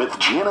Radio with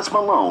Janice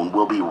Malone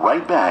will be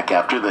right back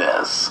after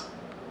this.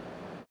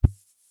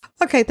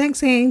 Okay,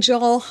 thanks,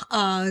 Angel.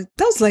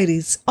 Those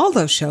ladies, all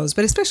those shows,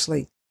 but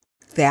especially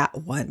that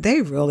one,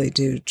 they really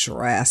do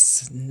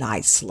dress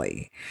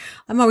nicely.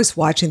 I'm always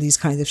watching these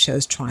kinds of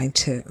shows trying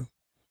to,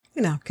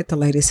 get the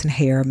latest in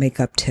hair,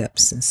 makeup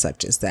tips and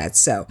such as that.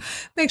 So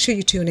make sure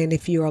you tune in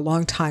if you're a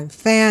longtime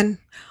fan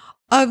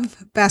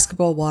of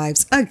Basketball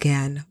Wives.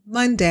 Again,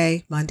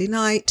 Monday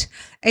night,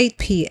 8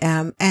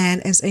 p.m.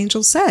 And as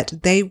Angel said,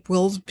 they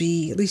will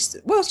be,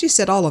 she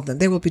said all of them,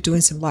 they will be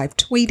doing some live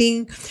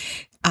tweeting.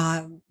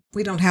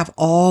 We don't have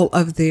all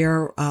of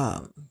their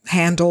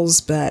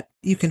handles, but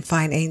you can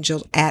find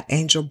Angel at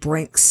Angel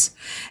Brinks,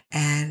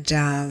 and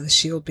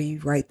she'll be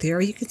right there.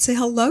 You can say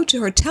hello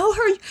to her. Tell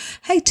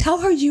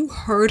her you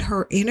heard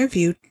her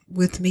interview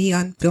with me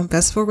on Film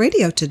Festival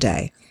Radio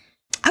today.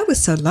 I would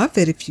so love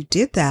it if you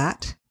did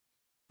that.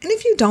 And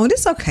if you don't,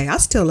 it's okay. I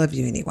still love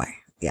you anyway.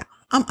 Yeah,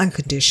 I'm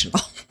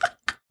unconditional.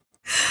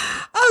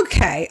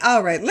 Okay,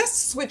 all right.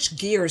 Let's switch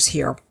gears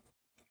here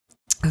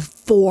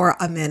for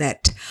a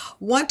minute.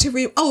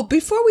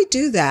 Before we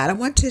do that, I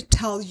want to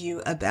tell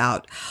you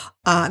about,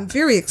 I'm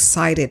very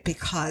excited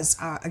because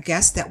a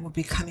guest that will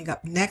be coming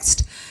up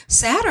next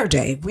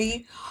Saturday,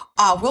 we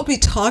will be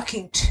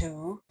talking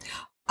to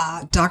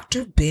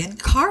Dr. Ben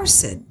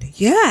Carson.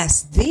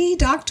 Yes, the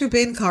Dr.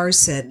 Ben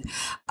Carson,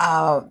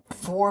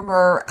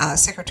 former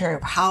Secretary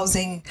of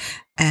Housing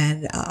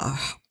and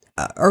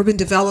Urban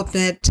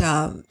Development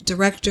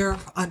Director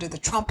under the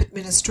Trump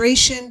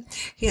administration.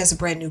 He has a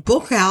brand new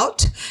book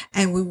out,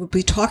 and we will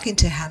be talking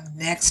to him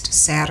next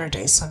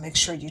Saturday. So make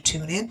sure you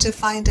tune in to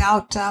find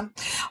out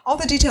all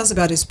the details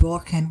about his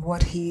book and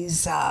what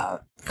he's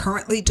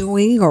currently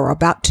doing or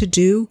about to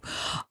do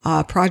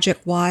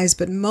project-wise,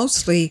 but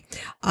mostly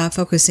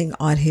focusing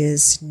on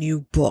his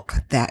new book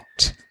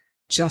that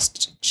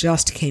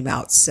just came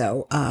out.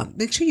 So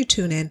make sure you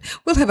tune in.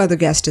 We'll have other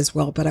guests as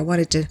well, but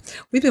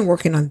we've been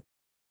working on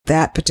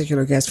that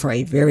particular guest for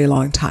a very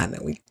long time,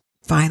 and we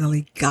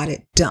finally got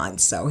it done.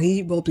 So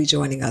he will be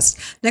joining us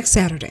next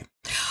Saturday.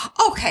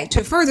 Okay,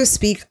 to further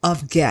speak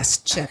of guests,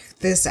 check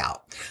this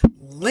out.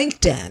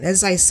 LinkedIn,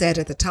 as I said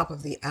at the top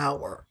of the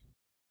hour.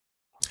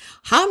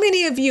 How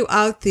many of you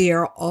out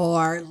there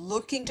are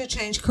looking to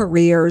change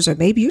careers, or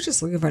maybe you're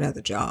just looking for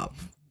another job?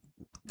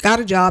 Got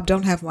a job,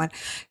 don't have one.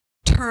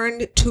 Turn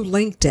to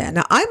LinkedIn.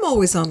 Now, I'm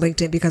always on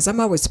LinkedIn because I'm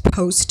always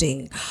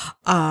posting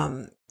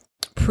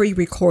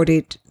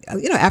pre-recorded,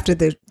 after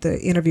the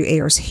interview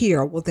airs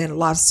here, well, then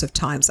lots of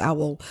times I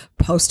will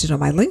post it on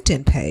my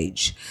LinkedIn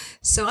page.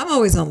 So I'm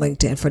always on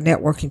LinkedIn for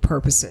networking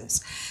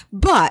purposes.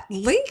 But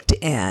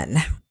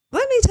LinkedIn,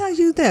 let me tell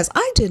you this,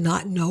 I did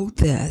not know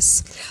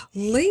this.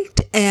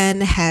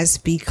 LinkedIn has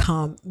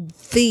become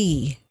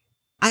the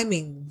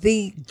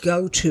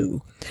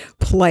go-to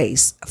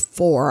place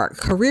for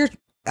careers,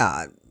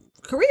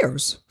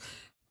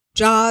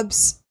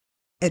 jobs,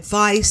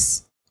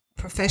 advice,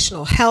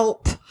 professional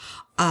help,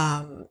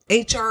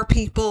 HR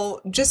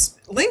people.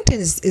 Just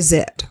LinkedIn is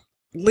it.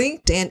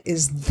 LinkedIn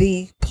is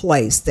the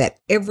place that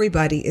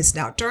everybody is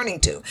now turning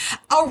to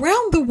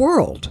around the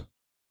world.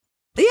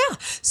 Yeah.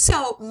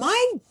 So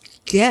my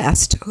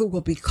guest, who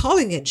will be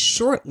calling in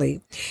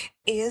shortly,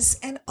 is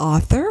an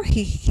author.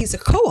 He's a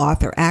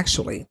co-author,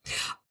 actually,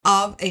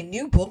 of a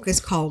new book.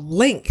 It's called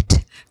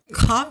Linked: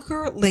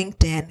 Conquer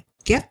LinkedIn,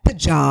 Get the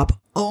Job,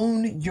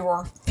 Own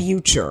Your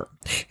Future.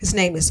 His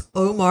name is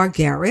Omar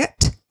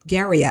Garriott.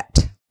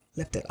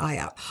 Lift that I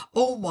out.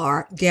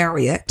 Omar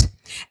Garriott.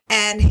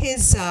 And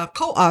his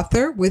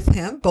co-author with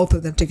him, both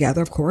of them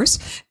together, of course,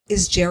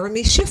 is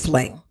Jeremy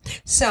Schiffling.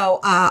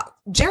 So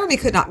Jeremy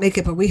could not make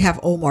it, but we have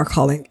Omar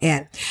calling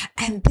in.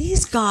 And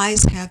these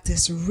guys have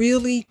this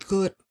really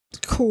good,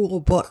 cool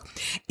book.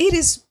 It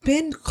has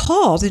been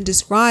called and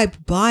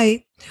described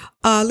by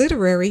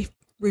literary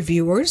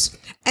reviewers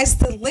as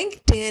the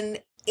LinkedIn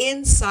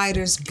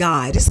Insider's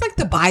Guide. It's like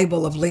the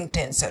Bible of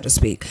LinkedIn, so to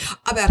speak,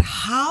 about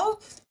how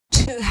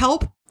to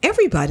help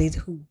everybody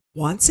who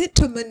wants it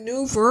to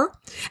maneuver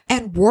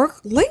and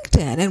work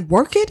LinkedIn and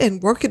work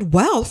it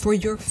well for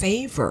your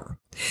favor.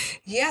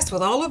 Yes,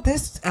 with all of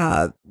this,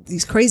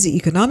 these crazy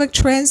economic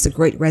trends, the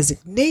Great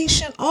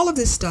Resignation, all of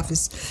this stuff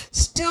is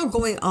still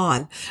going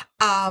on.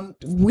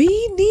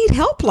 We need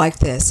help like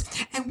this.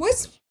 And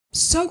what's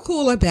so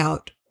cool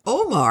about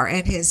Omar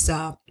and his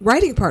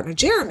writing partner,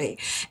 Jeremy,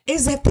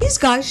 is that these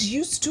guys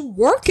used to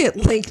work at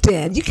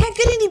LinkedIn. You can't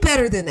get any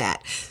better than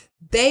that.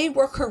 They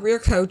were career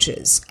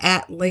coaches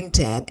at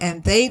LinkedIn,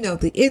 and they know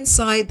the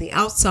inside, the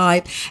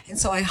outside. And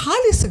so I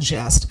highly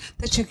suggest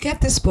that you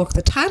get this book.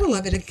 The title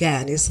of it,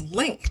 again, is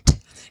Linked: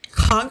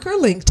 Conquer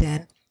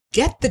LinkedIn,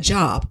 Get the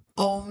Job,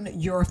 Own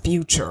Your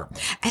Future.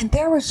 And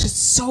there was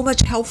just so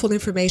much helpful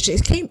information.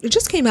 It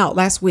just came out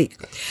last week.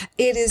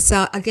 It is,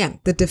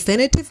 again, the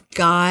definitive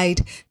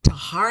guide to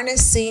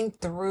harnessing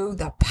through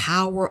the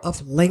power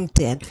of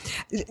LinkedIn.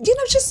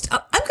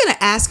 I'm going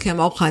to ask him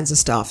all kinds of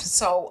stuff.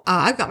 So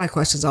I've got my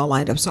questions all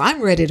lined up. So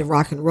I'm ready to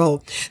rock and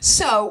roll.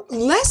 So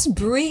let's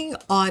bring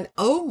on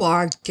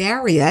Omar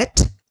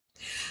Garriott,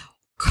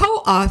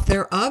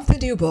 co-author of the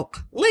new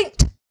book,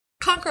 Linked: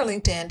 Conquer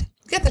LinkedIn,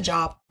 Get the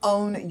Job,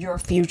 Own Your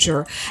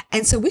Future.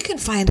 And so we can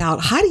find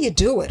out, how do you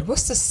do it?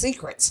 What's the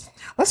secrets?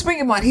 Let's bring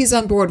him on. He's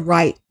on board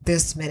right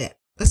this minute.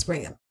 Let's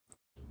bring him.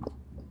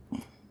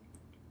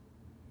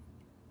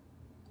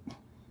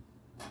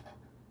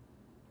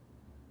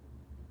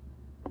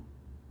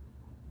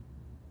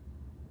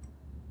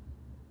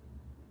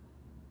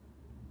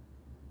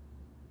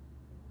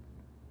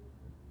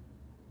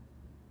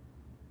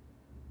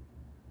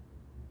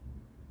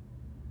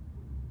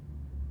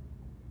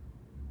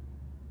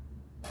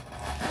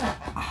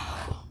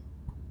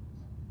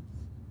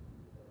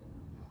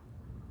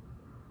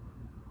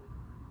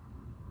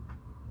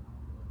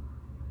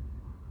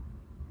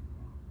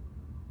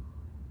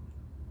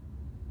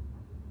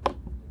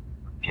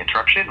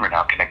 interruption. We're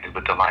now connected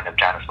with the line of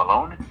Janice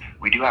Malone.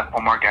 We do have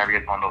Omar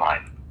Garriott on the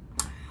line.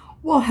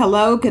 Well,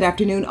 hello. Good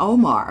afternoon,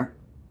 Omar.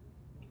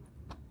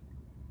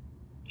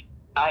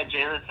 Hi,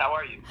 Janice. How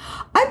are you?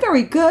 I'm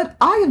very good.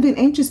 I have been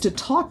anxious to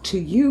talk to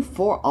you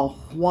for a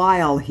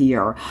while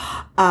here.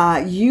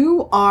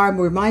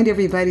 Remind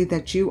everybody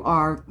that you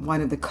are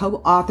one of the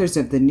co-authors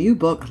of the new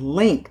book,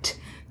 Linked.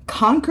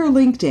 Conquer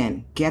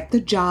LinkedIn. Get the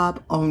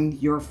job, own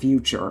your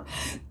future.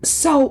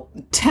 So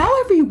tell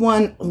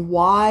everyone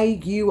why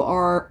you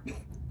are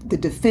the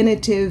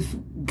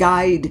definitive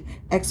guide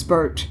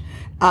expert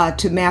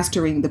to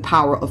mastering the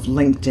power of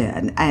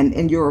LinkedIn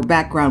and your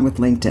background with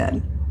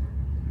LinkedIn.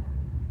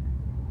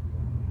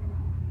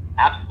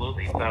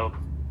 Absolutely. So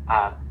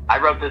I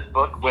wrote this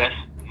book with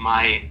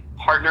my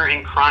partner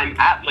in crime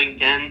at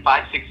LinkedIn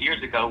 5-6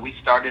 years ago. We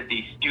started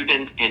the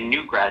student and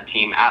new grad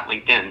team at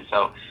LinkedIn.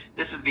 So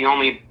this is the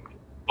only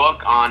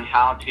book on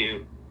how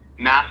to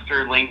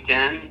master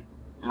LinkedIn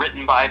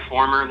written by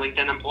former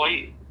LinkedIn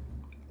employees.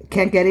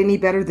 Can't get any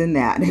better than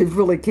that. It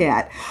really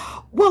can't.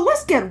 Well,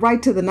 let's get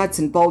right to the nuts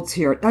and bolts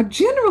here. Now,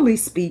 generally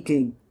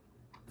speaking,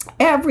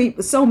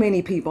 so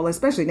many people,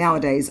 especially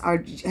nowadays,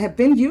 have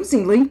been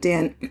using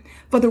LinkedIn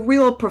for the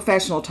real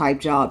professional type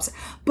jobs.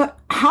 But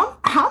how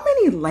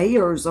many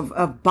layers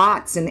of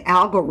bots and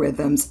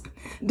algorithms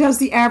does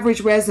the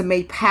average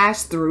resume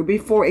pass through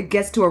before it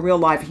gets to a real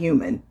life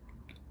human?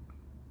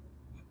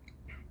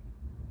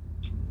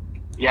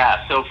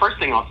 Yeah, so first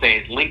thing I'll say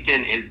is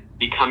LinkedIn is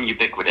become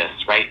ubiquitous,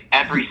 right?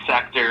 Every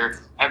sector,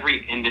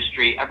 every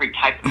industry, every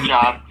type of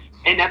job,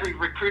 and every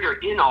recruiter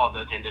in all of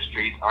those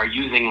industries are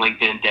using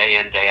LinkedIn day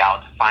in, day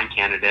out to find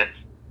candidates.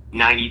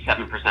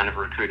 97% of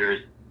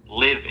recruiters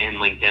live in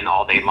LinkedIn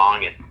all day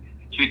long, and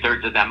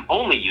 2/3 of them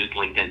only use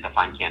LinkedIn to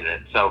find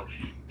candidates. So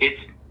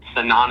it's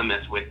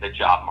synonymous with the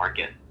job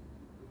market.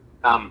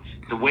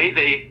 The way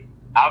the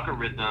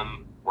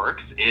algorithm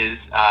works is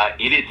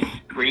it is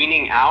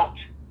screening out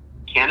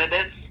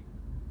candidates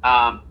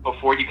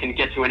before you can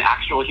get to an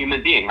actual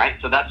human being, right?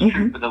 So that's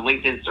true for the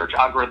LinkedIn search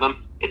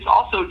algorithm. It's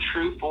also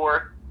true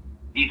for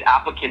these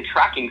applicant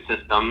tracking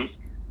systems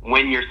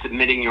when you're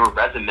submitting your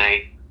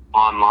resume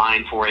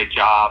online for a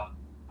job,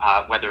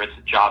 whether it's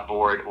a job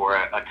board or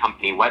a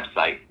company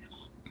website.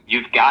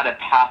 You've got to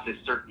pass a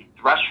certain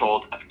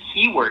threshold of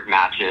keyword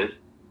matches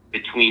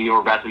between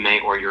your resume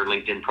or your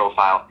LinkedIn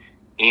profile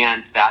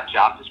and that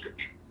job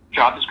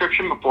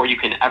description before you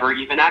can ever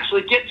even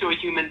actually get to a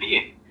human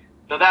being.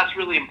 So that's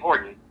really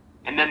important.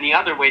 And then the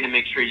other way to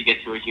make sure you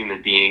get to a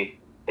human being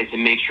is to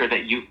make sure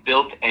that you've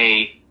built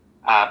a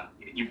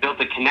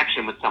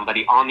connection with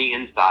somebody on the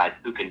inside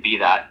who can be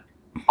that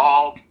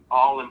all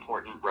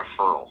important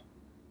referral.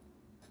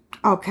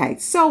 Okay,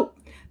 so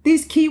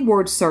these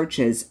keyword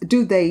searches,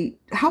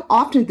 how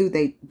often do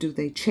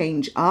they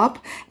change up,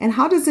 and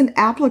how does an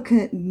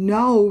applicant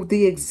know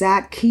the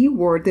exact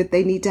keyword that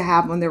they need to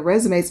have on their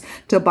resumes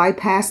to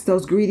bypass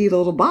those greedy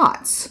little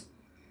bots?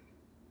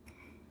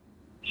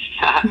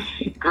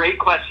 Great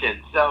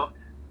question. So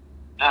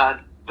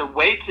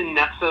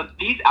so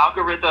these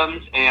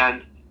algorithms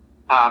and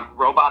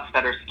robots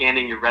that are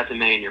scanning your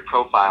resume and your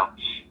profile,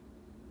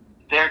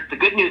 the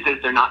good news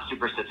is they're not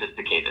super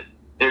sophisticated.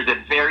 There's a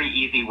very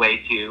easy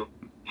way to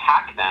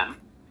hack them,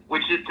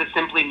 which is to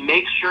simply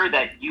make sure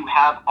that you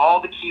have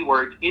all the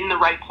keywords in the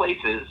right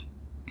places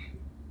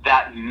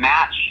that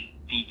match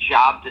the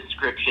job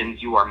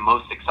descriptions you are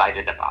most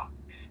excited about.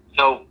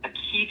 So a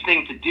key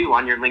thing to do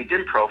on your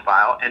LinkedIn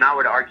profile, and I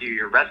would argue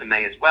your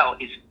resume as well,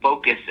 is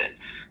focus it.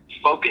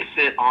 Focus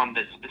it on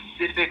the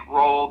specific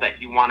role that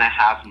you want to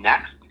have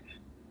next.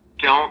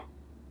 Don't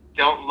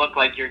look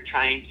like you're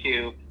trying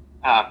to,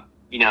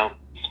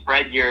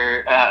 spread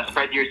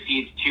your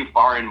seeds too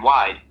far and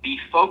wide. Be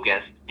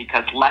focused,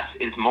 because less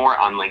is more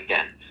on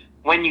LinkedIn.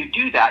 When you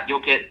do that, you'll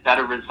get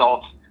better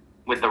results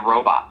with the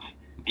robots,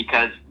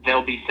 because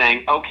they'll be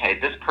saying, okay,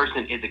 this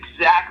person is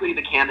exactly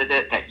the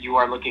candidate that you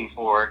are looking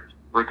for,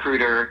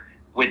 recruiter,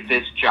 with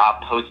this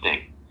job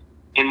posting.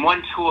 And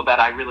one tool that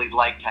I really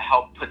like to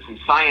help put some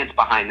science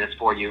behind this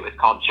for you is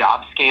called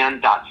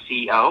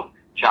jobscan.co.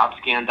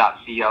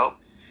 Jobscan.co.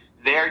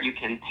 There you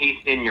can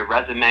paste in your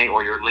resume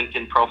or your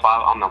LinkedIn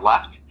profile on the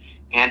left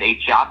and a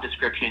job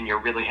description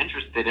you're really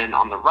interested in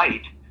on the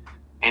right.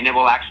 And it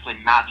will actually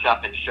match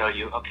up and show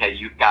you, okay,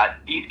 you've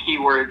got these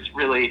keywords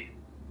really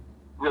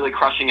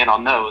crushing it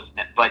on those,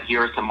 but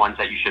here are some ones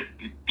that you should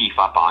beef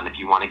up on if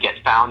you want to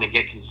get found and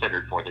get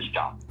considered for this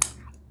job.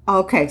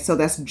 Okay, so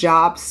that's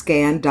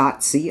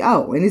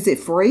jobscan.co. And is it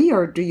free,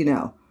 or do you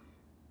know?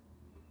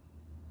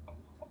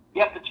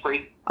 Yep, it's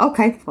free.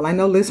 Okay, well, I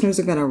know listeners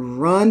are going to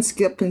run,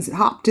 skip, and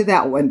hop to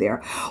that one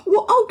there.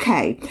 Well,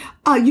 okay,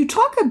 you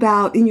talk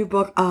about in your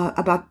book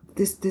about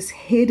this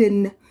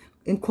hidden,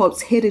 in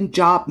quotes, hidden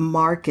job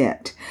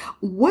market.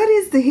 What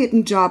is the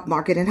hidden job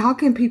market, and how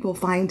can people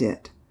find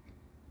it?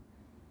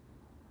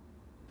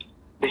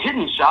 The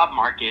hidden job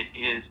market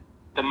is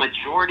the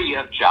majority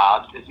of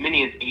jobs, as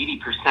many as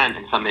 80%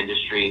 in some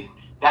industries,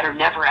 that are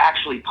never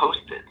actually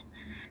posted.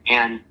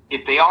 And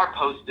if they are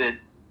posted,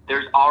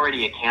 there's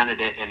already a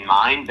candidate in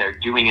mind. They're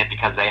doing it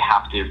because they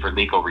have to for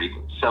legal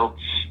reasons. So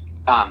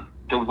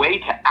the way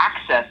to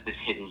access this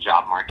hidden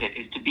job market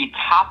is to be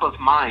top of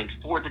mind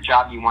for the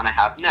job you want to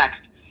have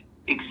next,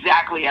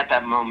 exactly at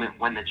that moment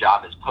when the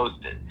job is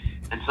posted.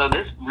 And so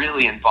this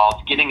really involves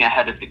getting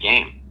ahead of the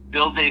game,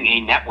 building a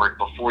network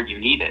before you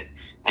need it,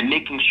 and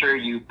making sure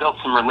you built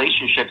some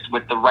relationships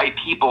with the right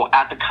people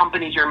at the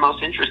companies you're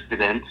most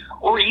interested in,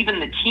 or even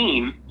the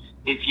team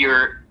if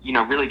you're,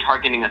 really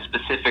targeting a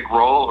specific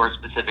role or a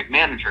specific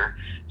manager,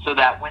 so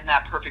that when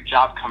that perfect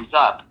job comes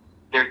up,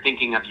 they're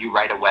thinking of you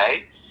right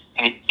away,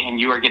 and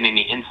you are getting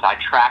the inside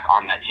track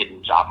on that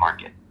hidden job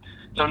market.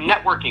 So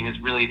networking is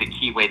really the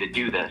key way to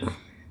do this.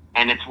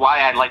 And it's why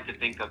I like to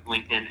think of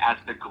LinkedIn as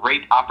the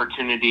great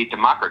opportunity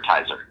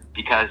democratizer,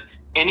 because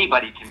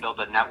anybody can build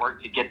a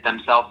network to get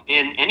themselves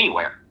in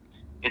anywhere.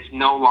 It's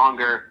no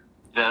longer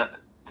the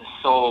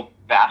sole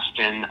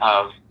bastion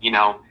of,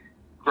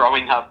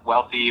 growing up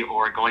wealthy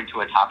or going to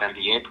a top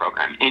MBA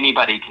program.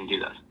 Anybody can do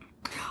this.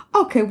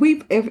 Okay,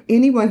 if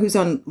anyone who's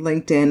on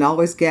LinkedIn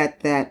always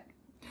get that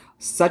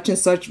such and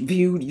such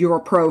viewed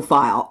your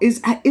profile. Is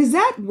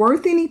that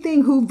worth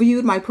anything? Who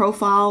viewed my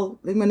profile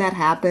when that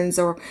happens?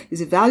 Or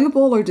is it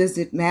valuable, or does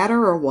it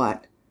matter, or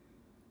what?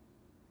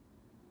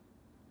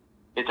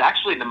 It's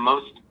actually the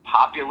most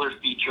popular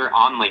feature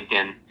on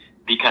LinkedIn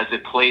because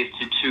it plays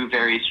to two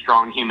very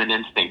strong human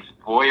instincts,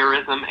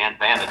 voyeurism and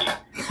vanity.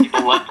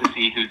 People love to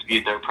see who's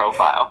viewed their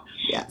profile.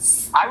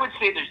 Yes. I would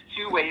say there's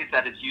two ways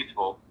that it's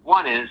useful.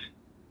 One is,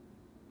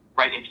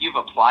 right, if you've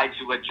applied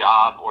to a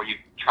job or you've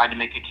tried to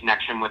make a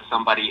connection with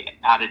somebody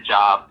at a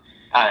job,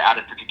 at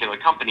a particular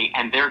company,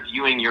 and they're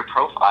viewing your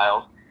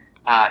profile,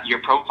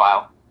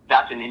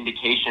 that's an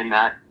indication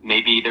that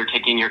maybe they're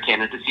taking your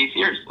candidacy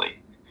seriously.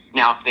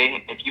 Now,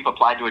 if you've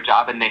applied to a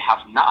job and they have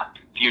not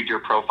viewed your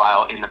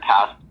profile in the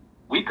past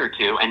week or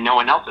two and no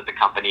one else at the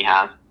company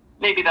has,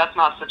 maybe that's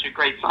not such a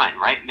great sign,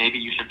 right? Maybe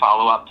you should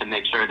follow up to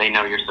make sure they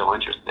know you're still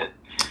interested.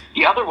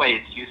 The other way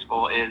it's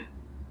useful is,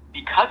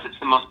 because it's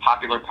the most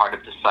popular part of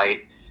the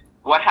site,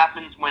 what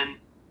happens when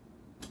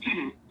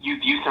you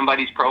view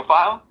somebody's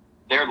profile?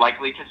 They're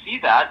likely to see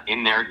that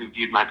in there who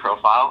viewed my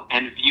profile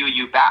and view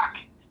you back.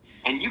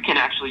 And you can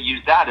actually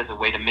use that as a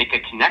way to make a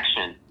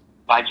connection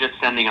by just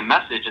sending a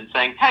message and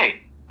saying,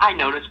 hey, I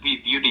noticed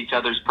we viewed each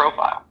other's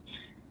profile.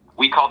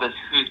 We call this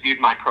Who's Viewed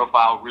My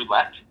Profile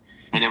Roulette.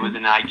 And it was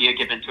an idea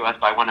given to us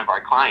by one of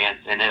our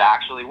clients, and it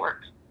actually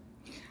works.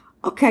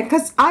 Okay,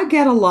 because I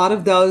get a lot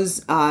of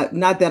those,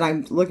 not that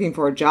I'm looking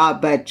for a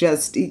job, but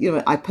just,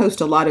 I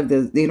post a lot of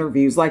the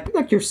interviews,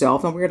 like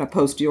yourself, and we're going to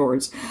post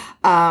yours.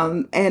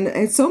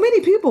 And so many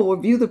people will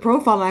view the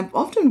profile, and I've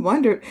often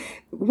wondered,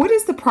 what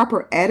is the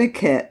proper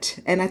etiquette?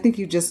 And I think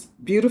you just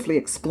beautifully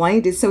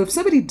explained it. So if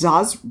somebody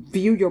does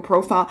view your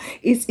profile,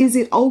 is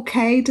it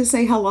okay to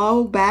say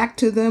hello back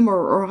to them,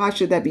 or how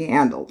should that be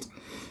handled?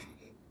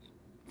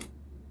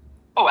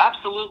 Oh,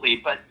 absolutely.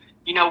 But,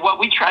 what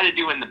we try to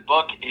do in the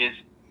book is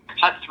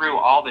cut through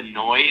all the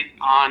noise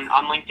on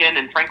LinkedIn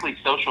and frankly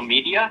social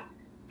media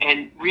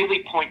and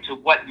really point to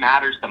what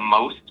matters the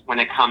most when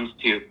it comes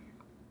to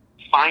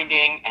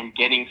finding and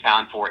getting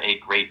found for a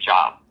great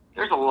job.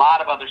 There's a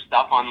lot of other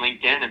stuff on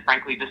LinkedIn, and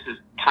frankly this is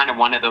kind of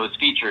one of those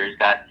features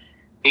that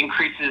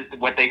increases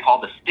what they call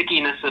the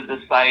stickiness of the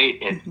site.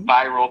 It's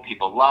viral,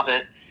 people love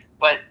it,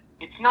 but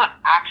it's not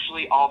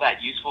actually all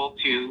that useful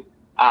to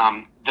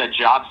the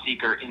job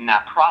seeker in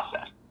that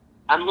process,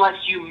 unless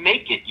you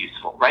make it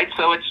useful, right?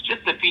 So it's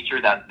just a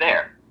feature that's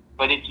there.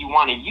 But if you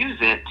want to use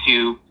it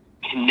to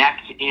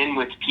connect in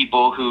with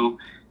people who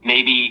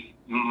maybe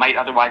might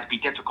otherwise be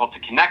difficult to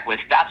connect with,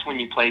 that's when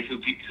you play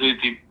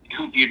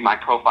Who Viewed My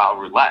Profile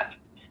Roulette.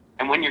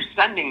 And when you're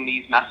sending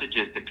these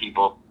messages to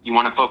people, you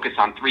want to focus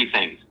on three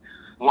things.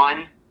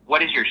 One,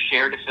 what is your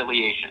shared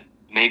affiliation?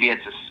 Maybe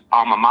it's an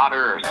alma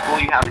mater or a school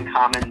you have in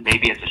common.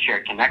 Maybe it's a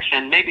shared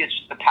connection. Maybe it's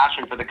just a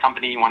passion for the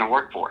company you want to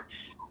work for.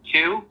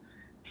 Two,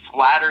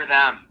 flatter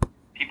them.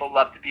 People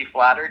love to be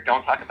flattered.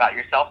 Don't talk about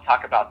yourself,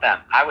 talk about them.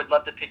 I would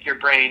love to pick your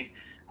brain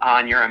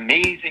on your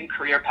amazing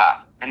career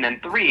path. And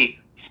then three,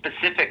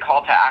 specific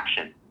call to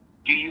action.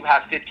 Do you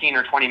have 15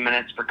 or 20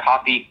 minutes for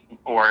coffee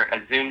or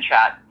a Zoom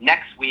chat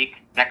next week?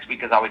 Next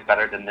week is always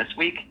better than this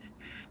week.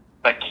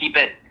 But keep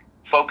it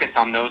focused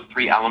on those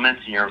three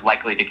elements and you're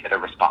likely to get a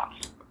response.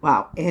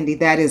 Wow, Andy,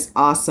 that is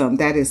awesome.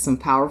 That is some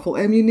powerful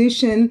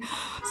ammunition.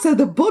 So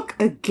the book,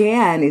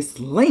 again, is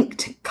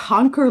linked.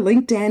 Conquer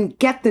LinkedIn,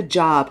 Get the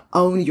Job,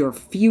 Own Your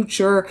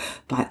Future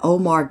by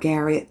Omar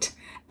Garrett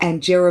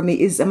and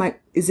Jeremy. Is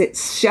it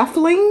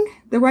Shuffling,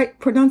 the right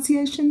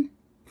pronunciation?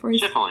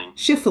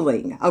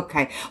 Shuffling.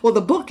 Okay. Well,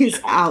 the book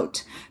is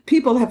out.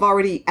 People have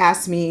already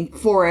asked me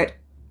for it.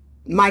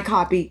 My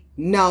copy,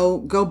 no,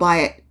 go buy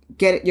it.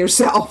 Get it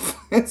yourself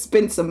and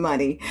spend some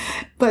money.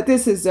 But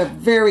this is a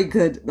very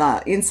good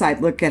inside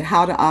look at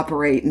how to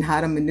operate and how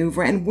to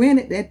maneuver and win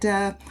at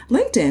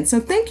LinkedIn. So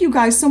thank you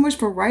guys so much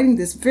for writing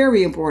this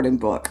very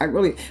important book. I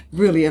really,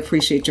 really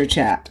appreciate your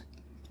chat.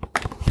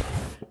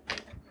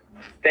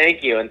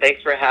 Thank you, and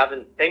thanks for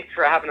having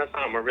us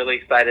on. We're really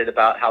excited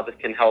about how this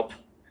can help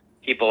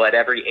people at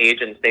every age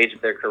and stage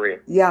of their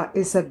career. Yeah,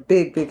 it's a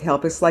big, big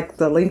help. It's like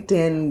the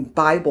LinkedIn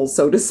Bible,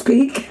 so to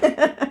speak.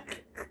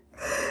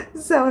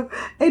 So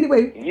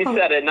anyway. You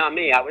said it, not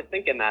me. I was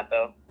thinking that,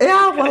 though.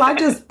 Yeah, well, I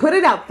just put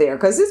it out there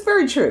because it's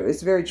very true.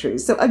 It's very true.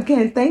 So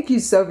again, thank you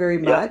so very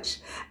much.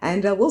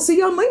 And we'll see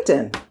you on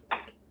LinkedIn.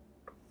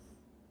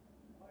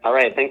 All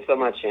right. Thanks so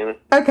much, Shannon.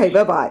 Okay,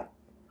 bye-bye.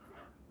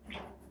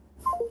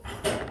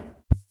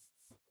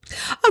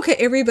 Okay,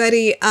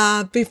 everybody,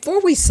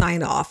 before we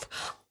sign off,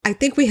 I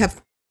think we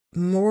have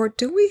more,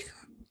 do we?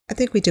 I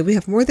think we do. We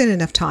have more than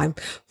enough time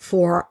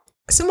for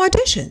some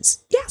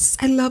auditions. Yes,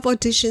 I love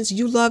auditions.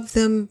 You love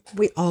them.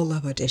 We all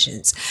love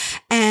auditions.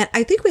 And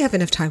I think we have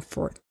enough time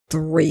for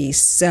 3.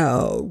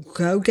 So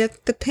go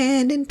get the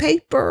pen and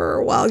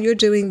paper while you're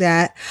doing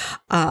that.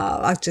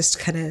 I'll just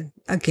kind of,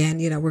 again,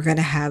 we're going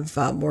to have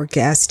more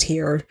guests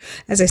here.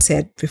 As I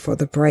said before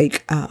the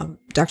break,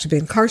 Dr.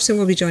 Ben Carson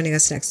will be joining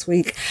us next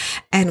week.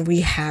 And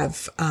we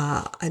have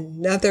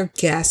another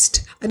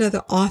guest,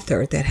 another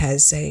author that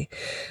has a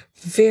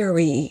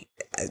very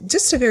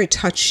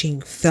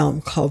touching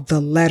film called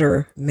The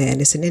Letterman.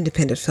 It's an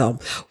independent film.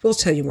 We'll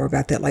tell you more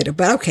about that later.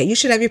 But okay, you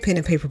should have your pen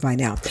and paper by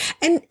now.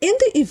 And in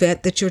the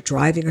event that you're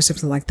driving or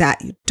something like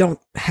that, you don't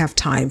have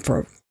time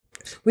for,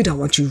 we don't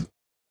want you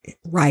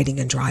riding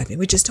and driving.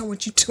 We just don't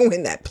want you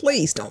doing that.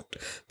 Please don't.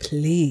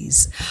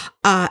 Please.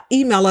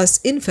 Email us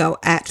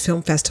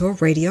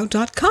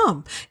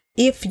info@filmfestivalradio.com.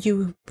 If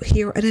you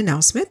hear an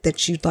announcement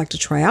that you'd like to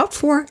try out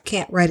for,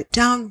 can't write it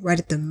down right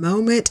at the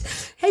moment.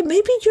 Hey,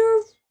 maybe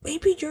you're,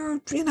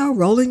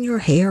 rolling your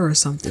hair or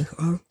something,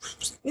 or,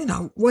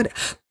 what,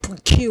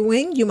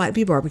 queuing, you might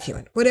be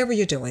barbecuing, whatever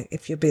you're doing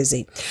if you're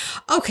busy.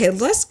 Okay,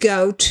 let's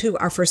go to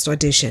our first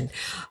audition.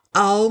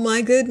 Oh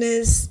my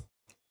goodness.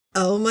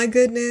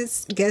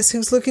 Guess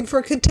who's looking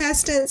for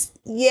contestants?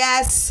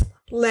 Yes,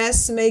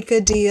 let's make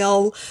a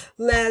deal.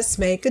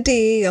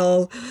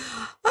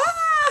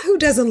 Who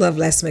doesn't love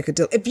Let's Make a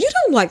Deal? If you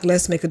don't like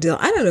Let's Make a Deal,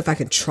 I don't know if I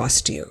can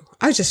trust you.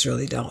 I just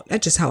really don't.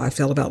 That's just how I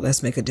feel about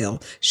Let's Make a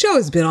Deal. Show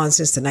has been on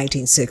since the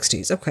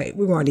 1960s. Okay,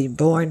 we weren't even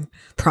born,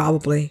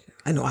 probably.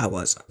 I know I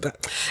was.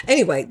 But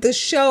anyway, the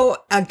show,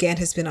 again,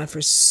 has been on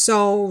for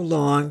so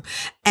long,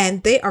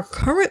 and they are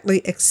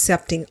currently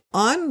accepting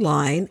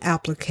online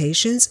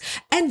applications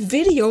and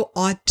video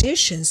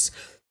auditions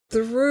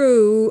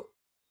through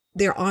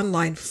their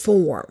online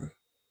form.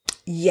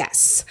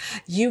 Yes,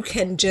 you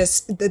can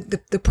just,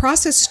 the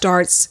process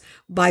starts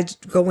by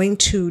going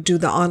to do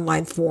the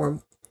online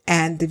form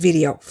and the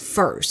video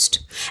first.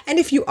 And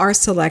if you are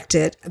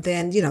selected,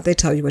 then, they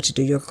tell you what to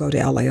do. You'll go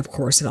to LA, of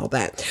course, and all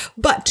that.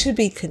 But to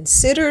be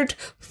considered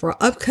for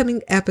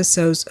upcoming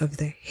episodes of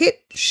the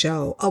hit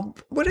show,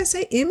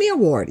 Emmy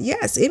Award.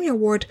 Yes, Emmy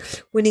Award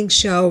winning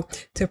show.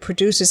 The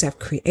producers have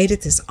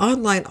created this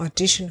online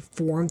audition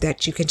form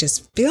that you can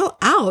just fill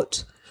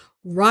out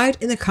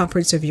right in the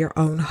comforts of your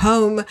own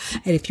home.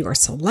 And if you are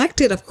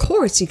selected, of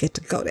course, you get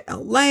to go to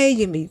LA.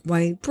 You meet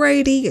Wayne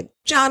Brady and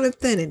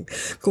Jonathan and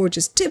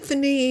gorgeous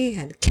Tiffany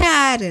and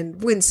Kat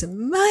and win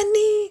some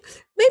money.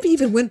 Maybe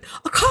even win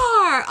a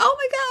car. Oh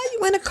my God, you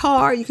win a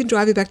car. You can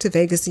drive it back to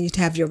Vegas and you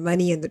have your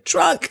money in the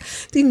trunk.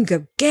 Then you can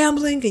go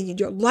gambling and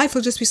your life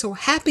will just be so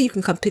happy. You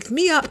can come pick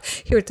me up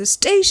here at the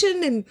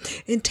station and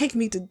take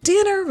me to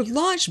dinner,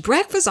 lunch,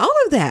 breakfast, all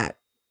of that.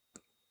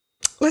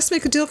 Let's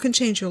Make a Deal can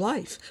change your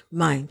life.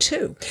 Mine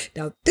too.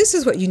 Now, this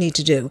is what you need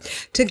to do.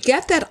 To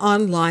get that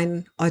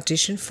online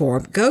audition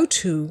form, go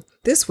to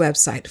this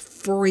website,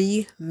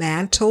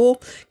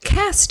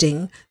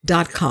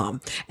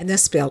 FremantleCasting.com. And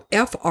that's spelled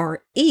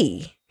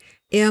FREMANTLE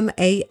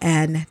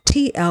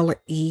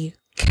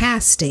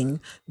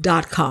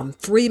casting.com,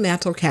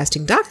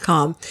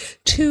 FremantleCasting.com,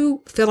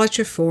 to fill out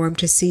your form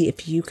to see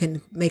if you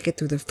can make it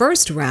through the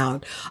first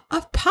round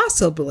of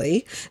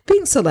possibly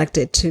being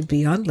selected to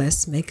be on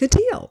Let's Make a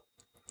Deal.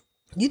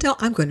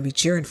 I'm going to be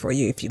cheering for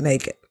you if you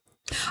make it.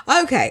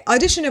 Okay,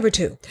 audition number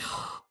 2.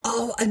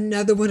 Oh,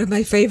 another one of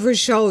my favorite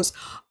shows.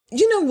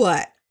 You know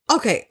what?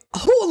 Okay,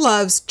 who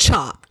loves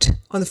Chopped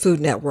on the Food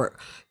Network?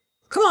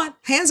 Come on,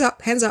 hands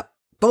up,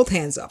 both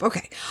hands up.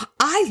 Okay,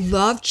 I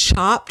love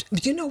Chopped.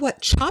 You know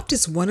what? Chopped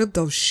is one of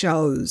those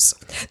shows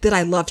that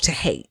I love to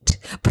hate,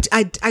 but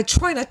I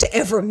try not to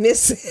ever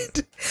miss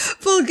it.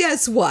 Well,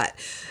 guess what?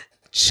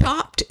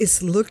 Chopped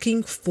is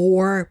looking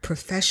for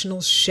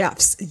professional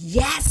chefs.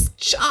 Yes,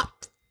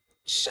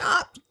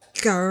 Chopped,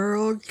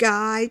 girl,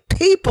 guy,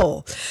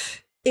 people.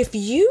 If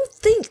you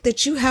think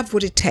that you have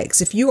what it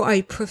takes, if you are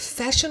a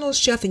professional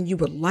chef and you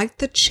would like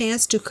the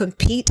chance to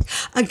compete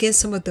against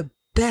some of the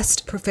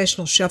best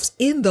professional chefs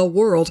in the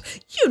world,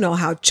 you know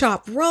how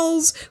Chopped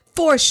rolls.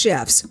 4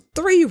 chefs,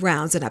 3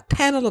 rounds, and a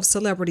panel of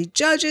celebrity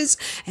judges,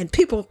 and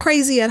people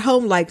crazy at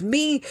home like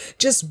me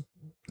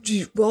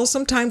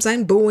sometimes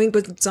I'm booing,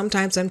 but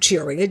sometimes I'm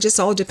cheering. It just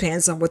all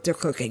depends on what they're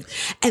cooking.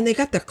 And they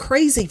got the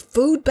crazy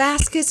food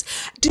baskets.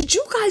 Did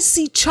you guys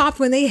see Chopped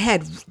when they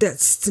had the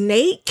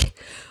snake?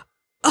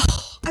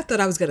 Oh, I thought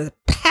I was going to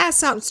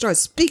pass out and start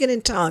speaking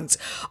in tongues.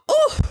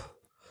 Oh,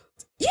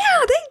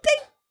 yeah,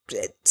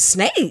 they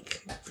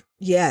snake.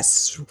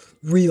 Yes,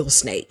 real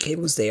snake. It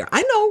was there.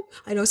 I know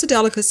it's a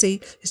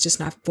delicacy. It's just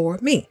not for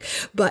me.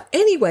 But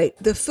anyway,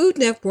 the Food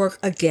Network,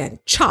 again,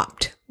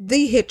 Chopped,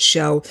 the hit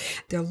show.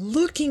 They're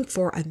looking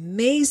for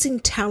amazing,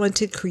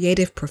 talented,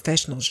 creative,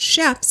 professional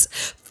chefs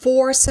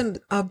for some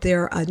of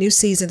their new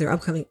season, their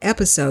upcoming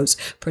episodes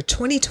for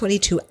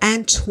 2022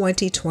 and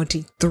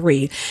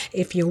 2023.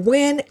 If you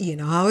win, you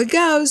know how it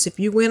goes.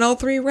 If you win all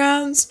 3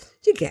 rounds,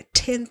 you get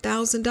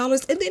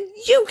 $10,000, and then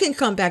you can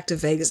come back to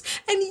Vegas,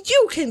 and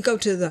you can go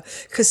to the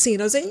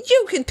casinos, and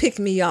you can pick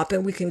me up,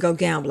 and we can go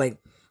gambling.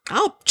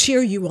 I'll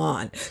cheer you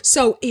on.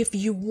 So if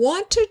you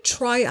want to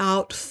try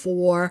out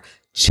for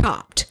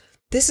Chopped,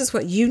 this is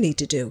what you need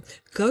to do.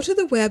 Go to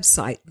the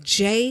website,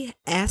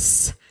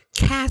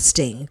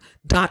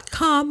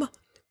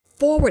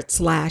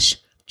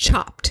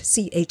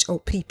 jscasting.com/chopped,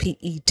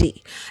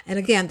 CHOPPED. And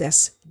again,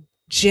 that's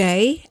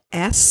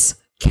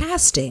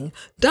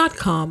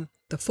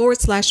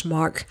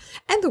jscasting.com/mark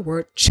and the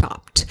word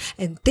chopped.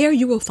 And there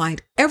you will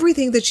find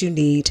everything that you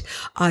need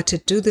to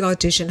do the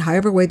audition,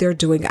 however way they're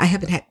doing. I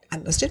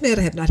must admit,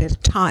 I have not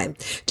had time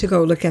to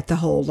go look at the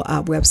whole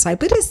website,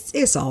 but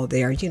it's all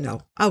there. You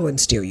know, I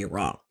wouldn't steer you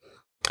wrong.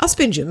 I'll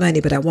spend your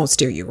money, but I won't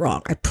steer you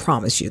wrong. I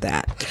promise you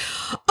that.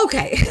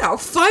 Okay, our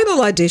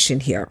final audition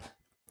here.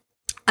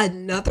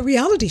 Another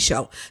reality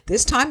show.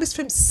 This time it's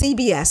from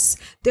CBS,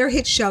 their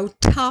hit show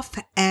Tough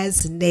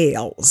as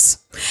Nails.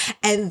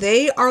 And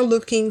they are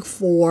looking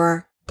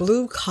for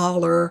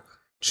blue-collar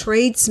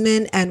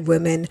tradesmen and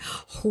women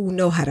who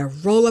know how to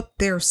roll up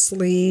their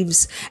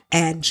sleeves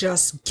and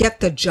just get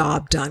the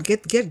job done.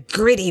 Get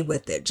gritty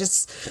with it.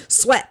 Just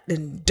sweat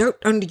and dirt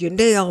under your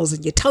nails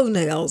and your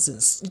toenails and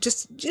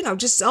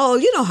just all,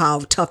 you know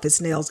how Tough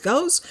as Nails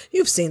goes.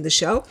 You've seen the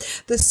show.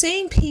 The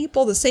same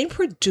people, the same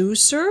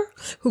producer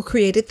who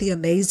created The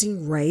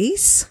Amazing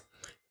Race,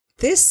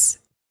 this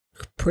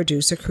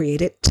producer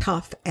created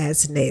Tough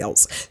as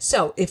Nails.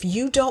 So if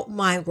you don't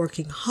mind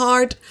working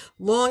hard,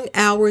 long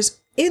hours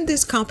in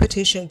this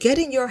competition,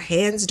 getting your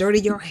hands dirty,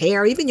 your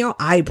hair, even your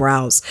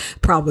eyebrows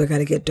probably going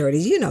to get dirty.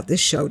 You know,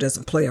 this show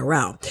doesn't play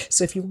around.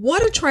 So if you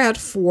want to try out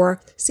for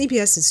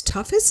CBS's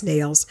Tough as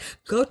Nails,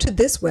 go to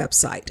this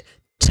website,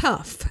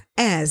 Tough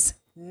as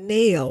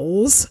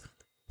Nails,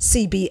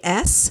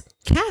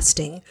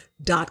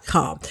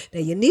 CBScasting.com. Now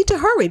you need to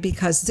hurry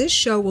because this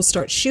show will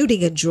start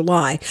shooting in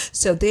July.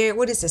 So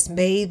what is this,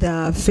 May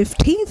the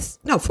 15th?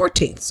 No,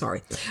 14th,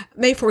 sorry.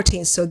 May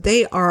 14th. So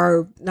they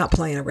are not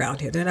playing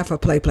around here. They're not for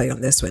play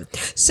on this one.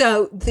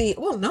 So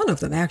none of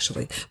them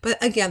actually.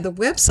 But again, the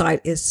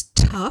website is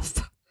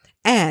Tough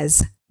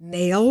as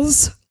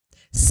Nails,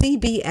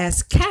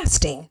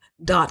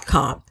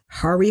 CBScasting.com.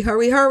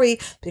 Hurry,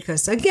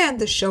 because again,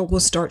 the show will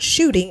start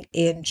shooting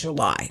in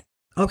July.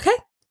 Okay?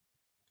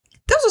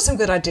 Those are some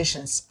good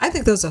auditions. I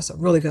think those are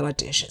some really good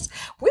auditions.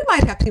 We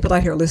might have people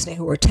out here listening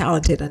who are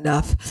talented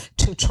enough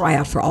to try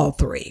out for all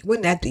 3.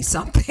 Wouldn't that be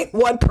something?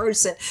 One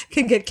person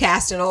can get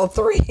cast in all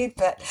 3.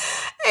 But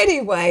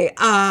anyway,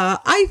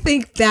 I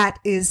think that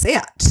is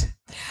it.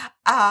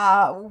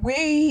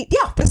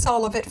 That's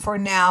all of it for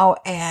now.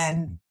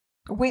 And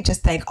we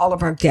just thank all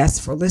of our guests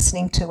for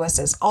listening to us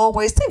as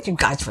always. Thank you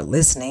guys for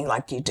listening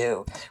like you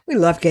do. We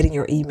love getting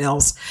your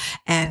emails,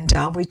 and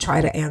we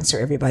try to answer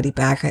everybody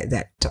back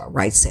that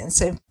writes in.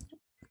 So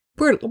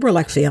we're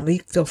like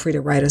family. Feel free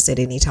to write us at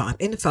any time.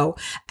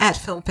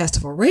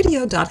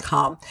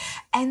 info@filmfestivalradio.com.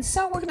 And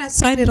so we're going to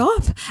sign it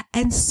off.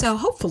 And so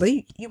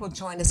hopefully you will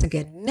join us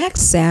again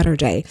next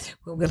Saturday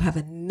when we'll have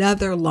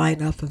another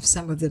lineup of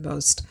some of the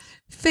most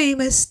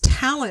famous,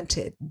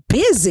 talented,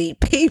 busy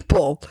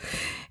people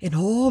in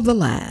all the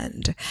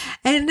land.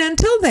 And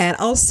until then,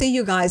 I'll see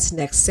you guys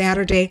next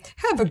Saturday.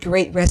 Have a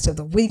great rest of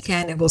the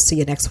weekend, and we'll see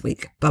you next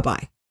week.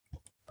 Bye-bye.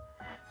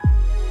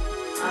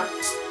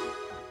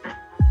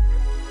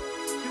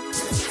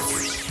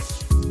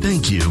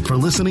 Thank you for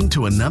listening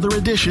to another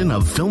edition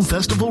of Film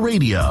Festival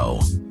Radio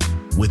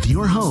with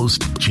your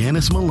host,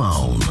 Janice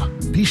Malone.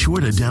 Be sure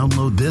to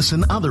download this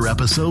and other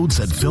episodes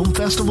at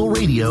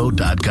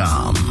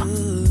filmfestivalradio.com.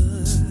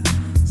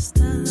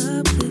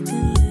 Stop, we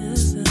can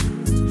listen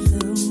to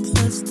Film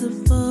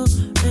Festival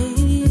Radio.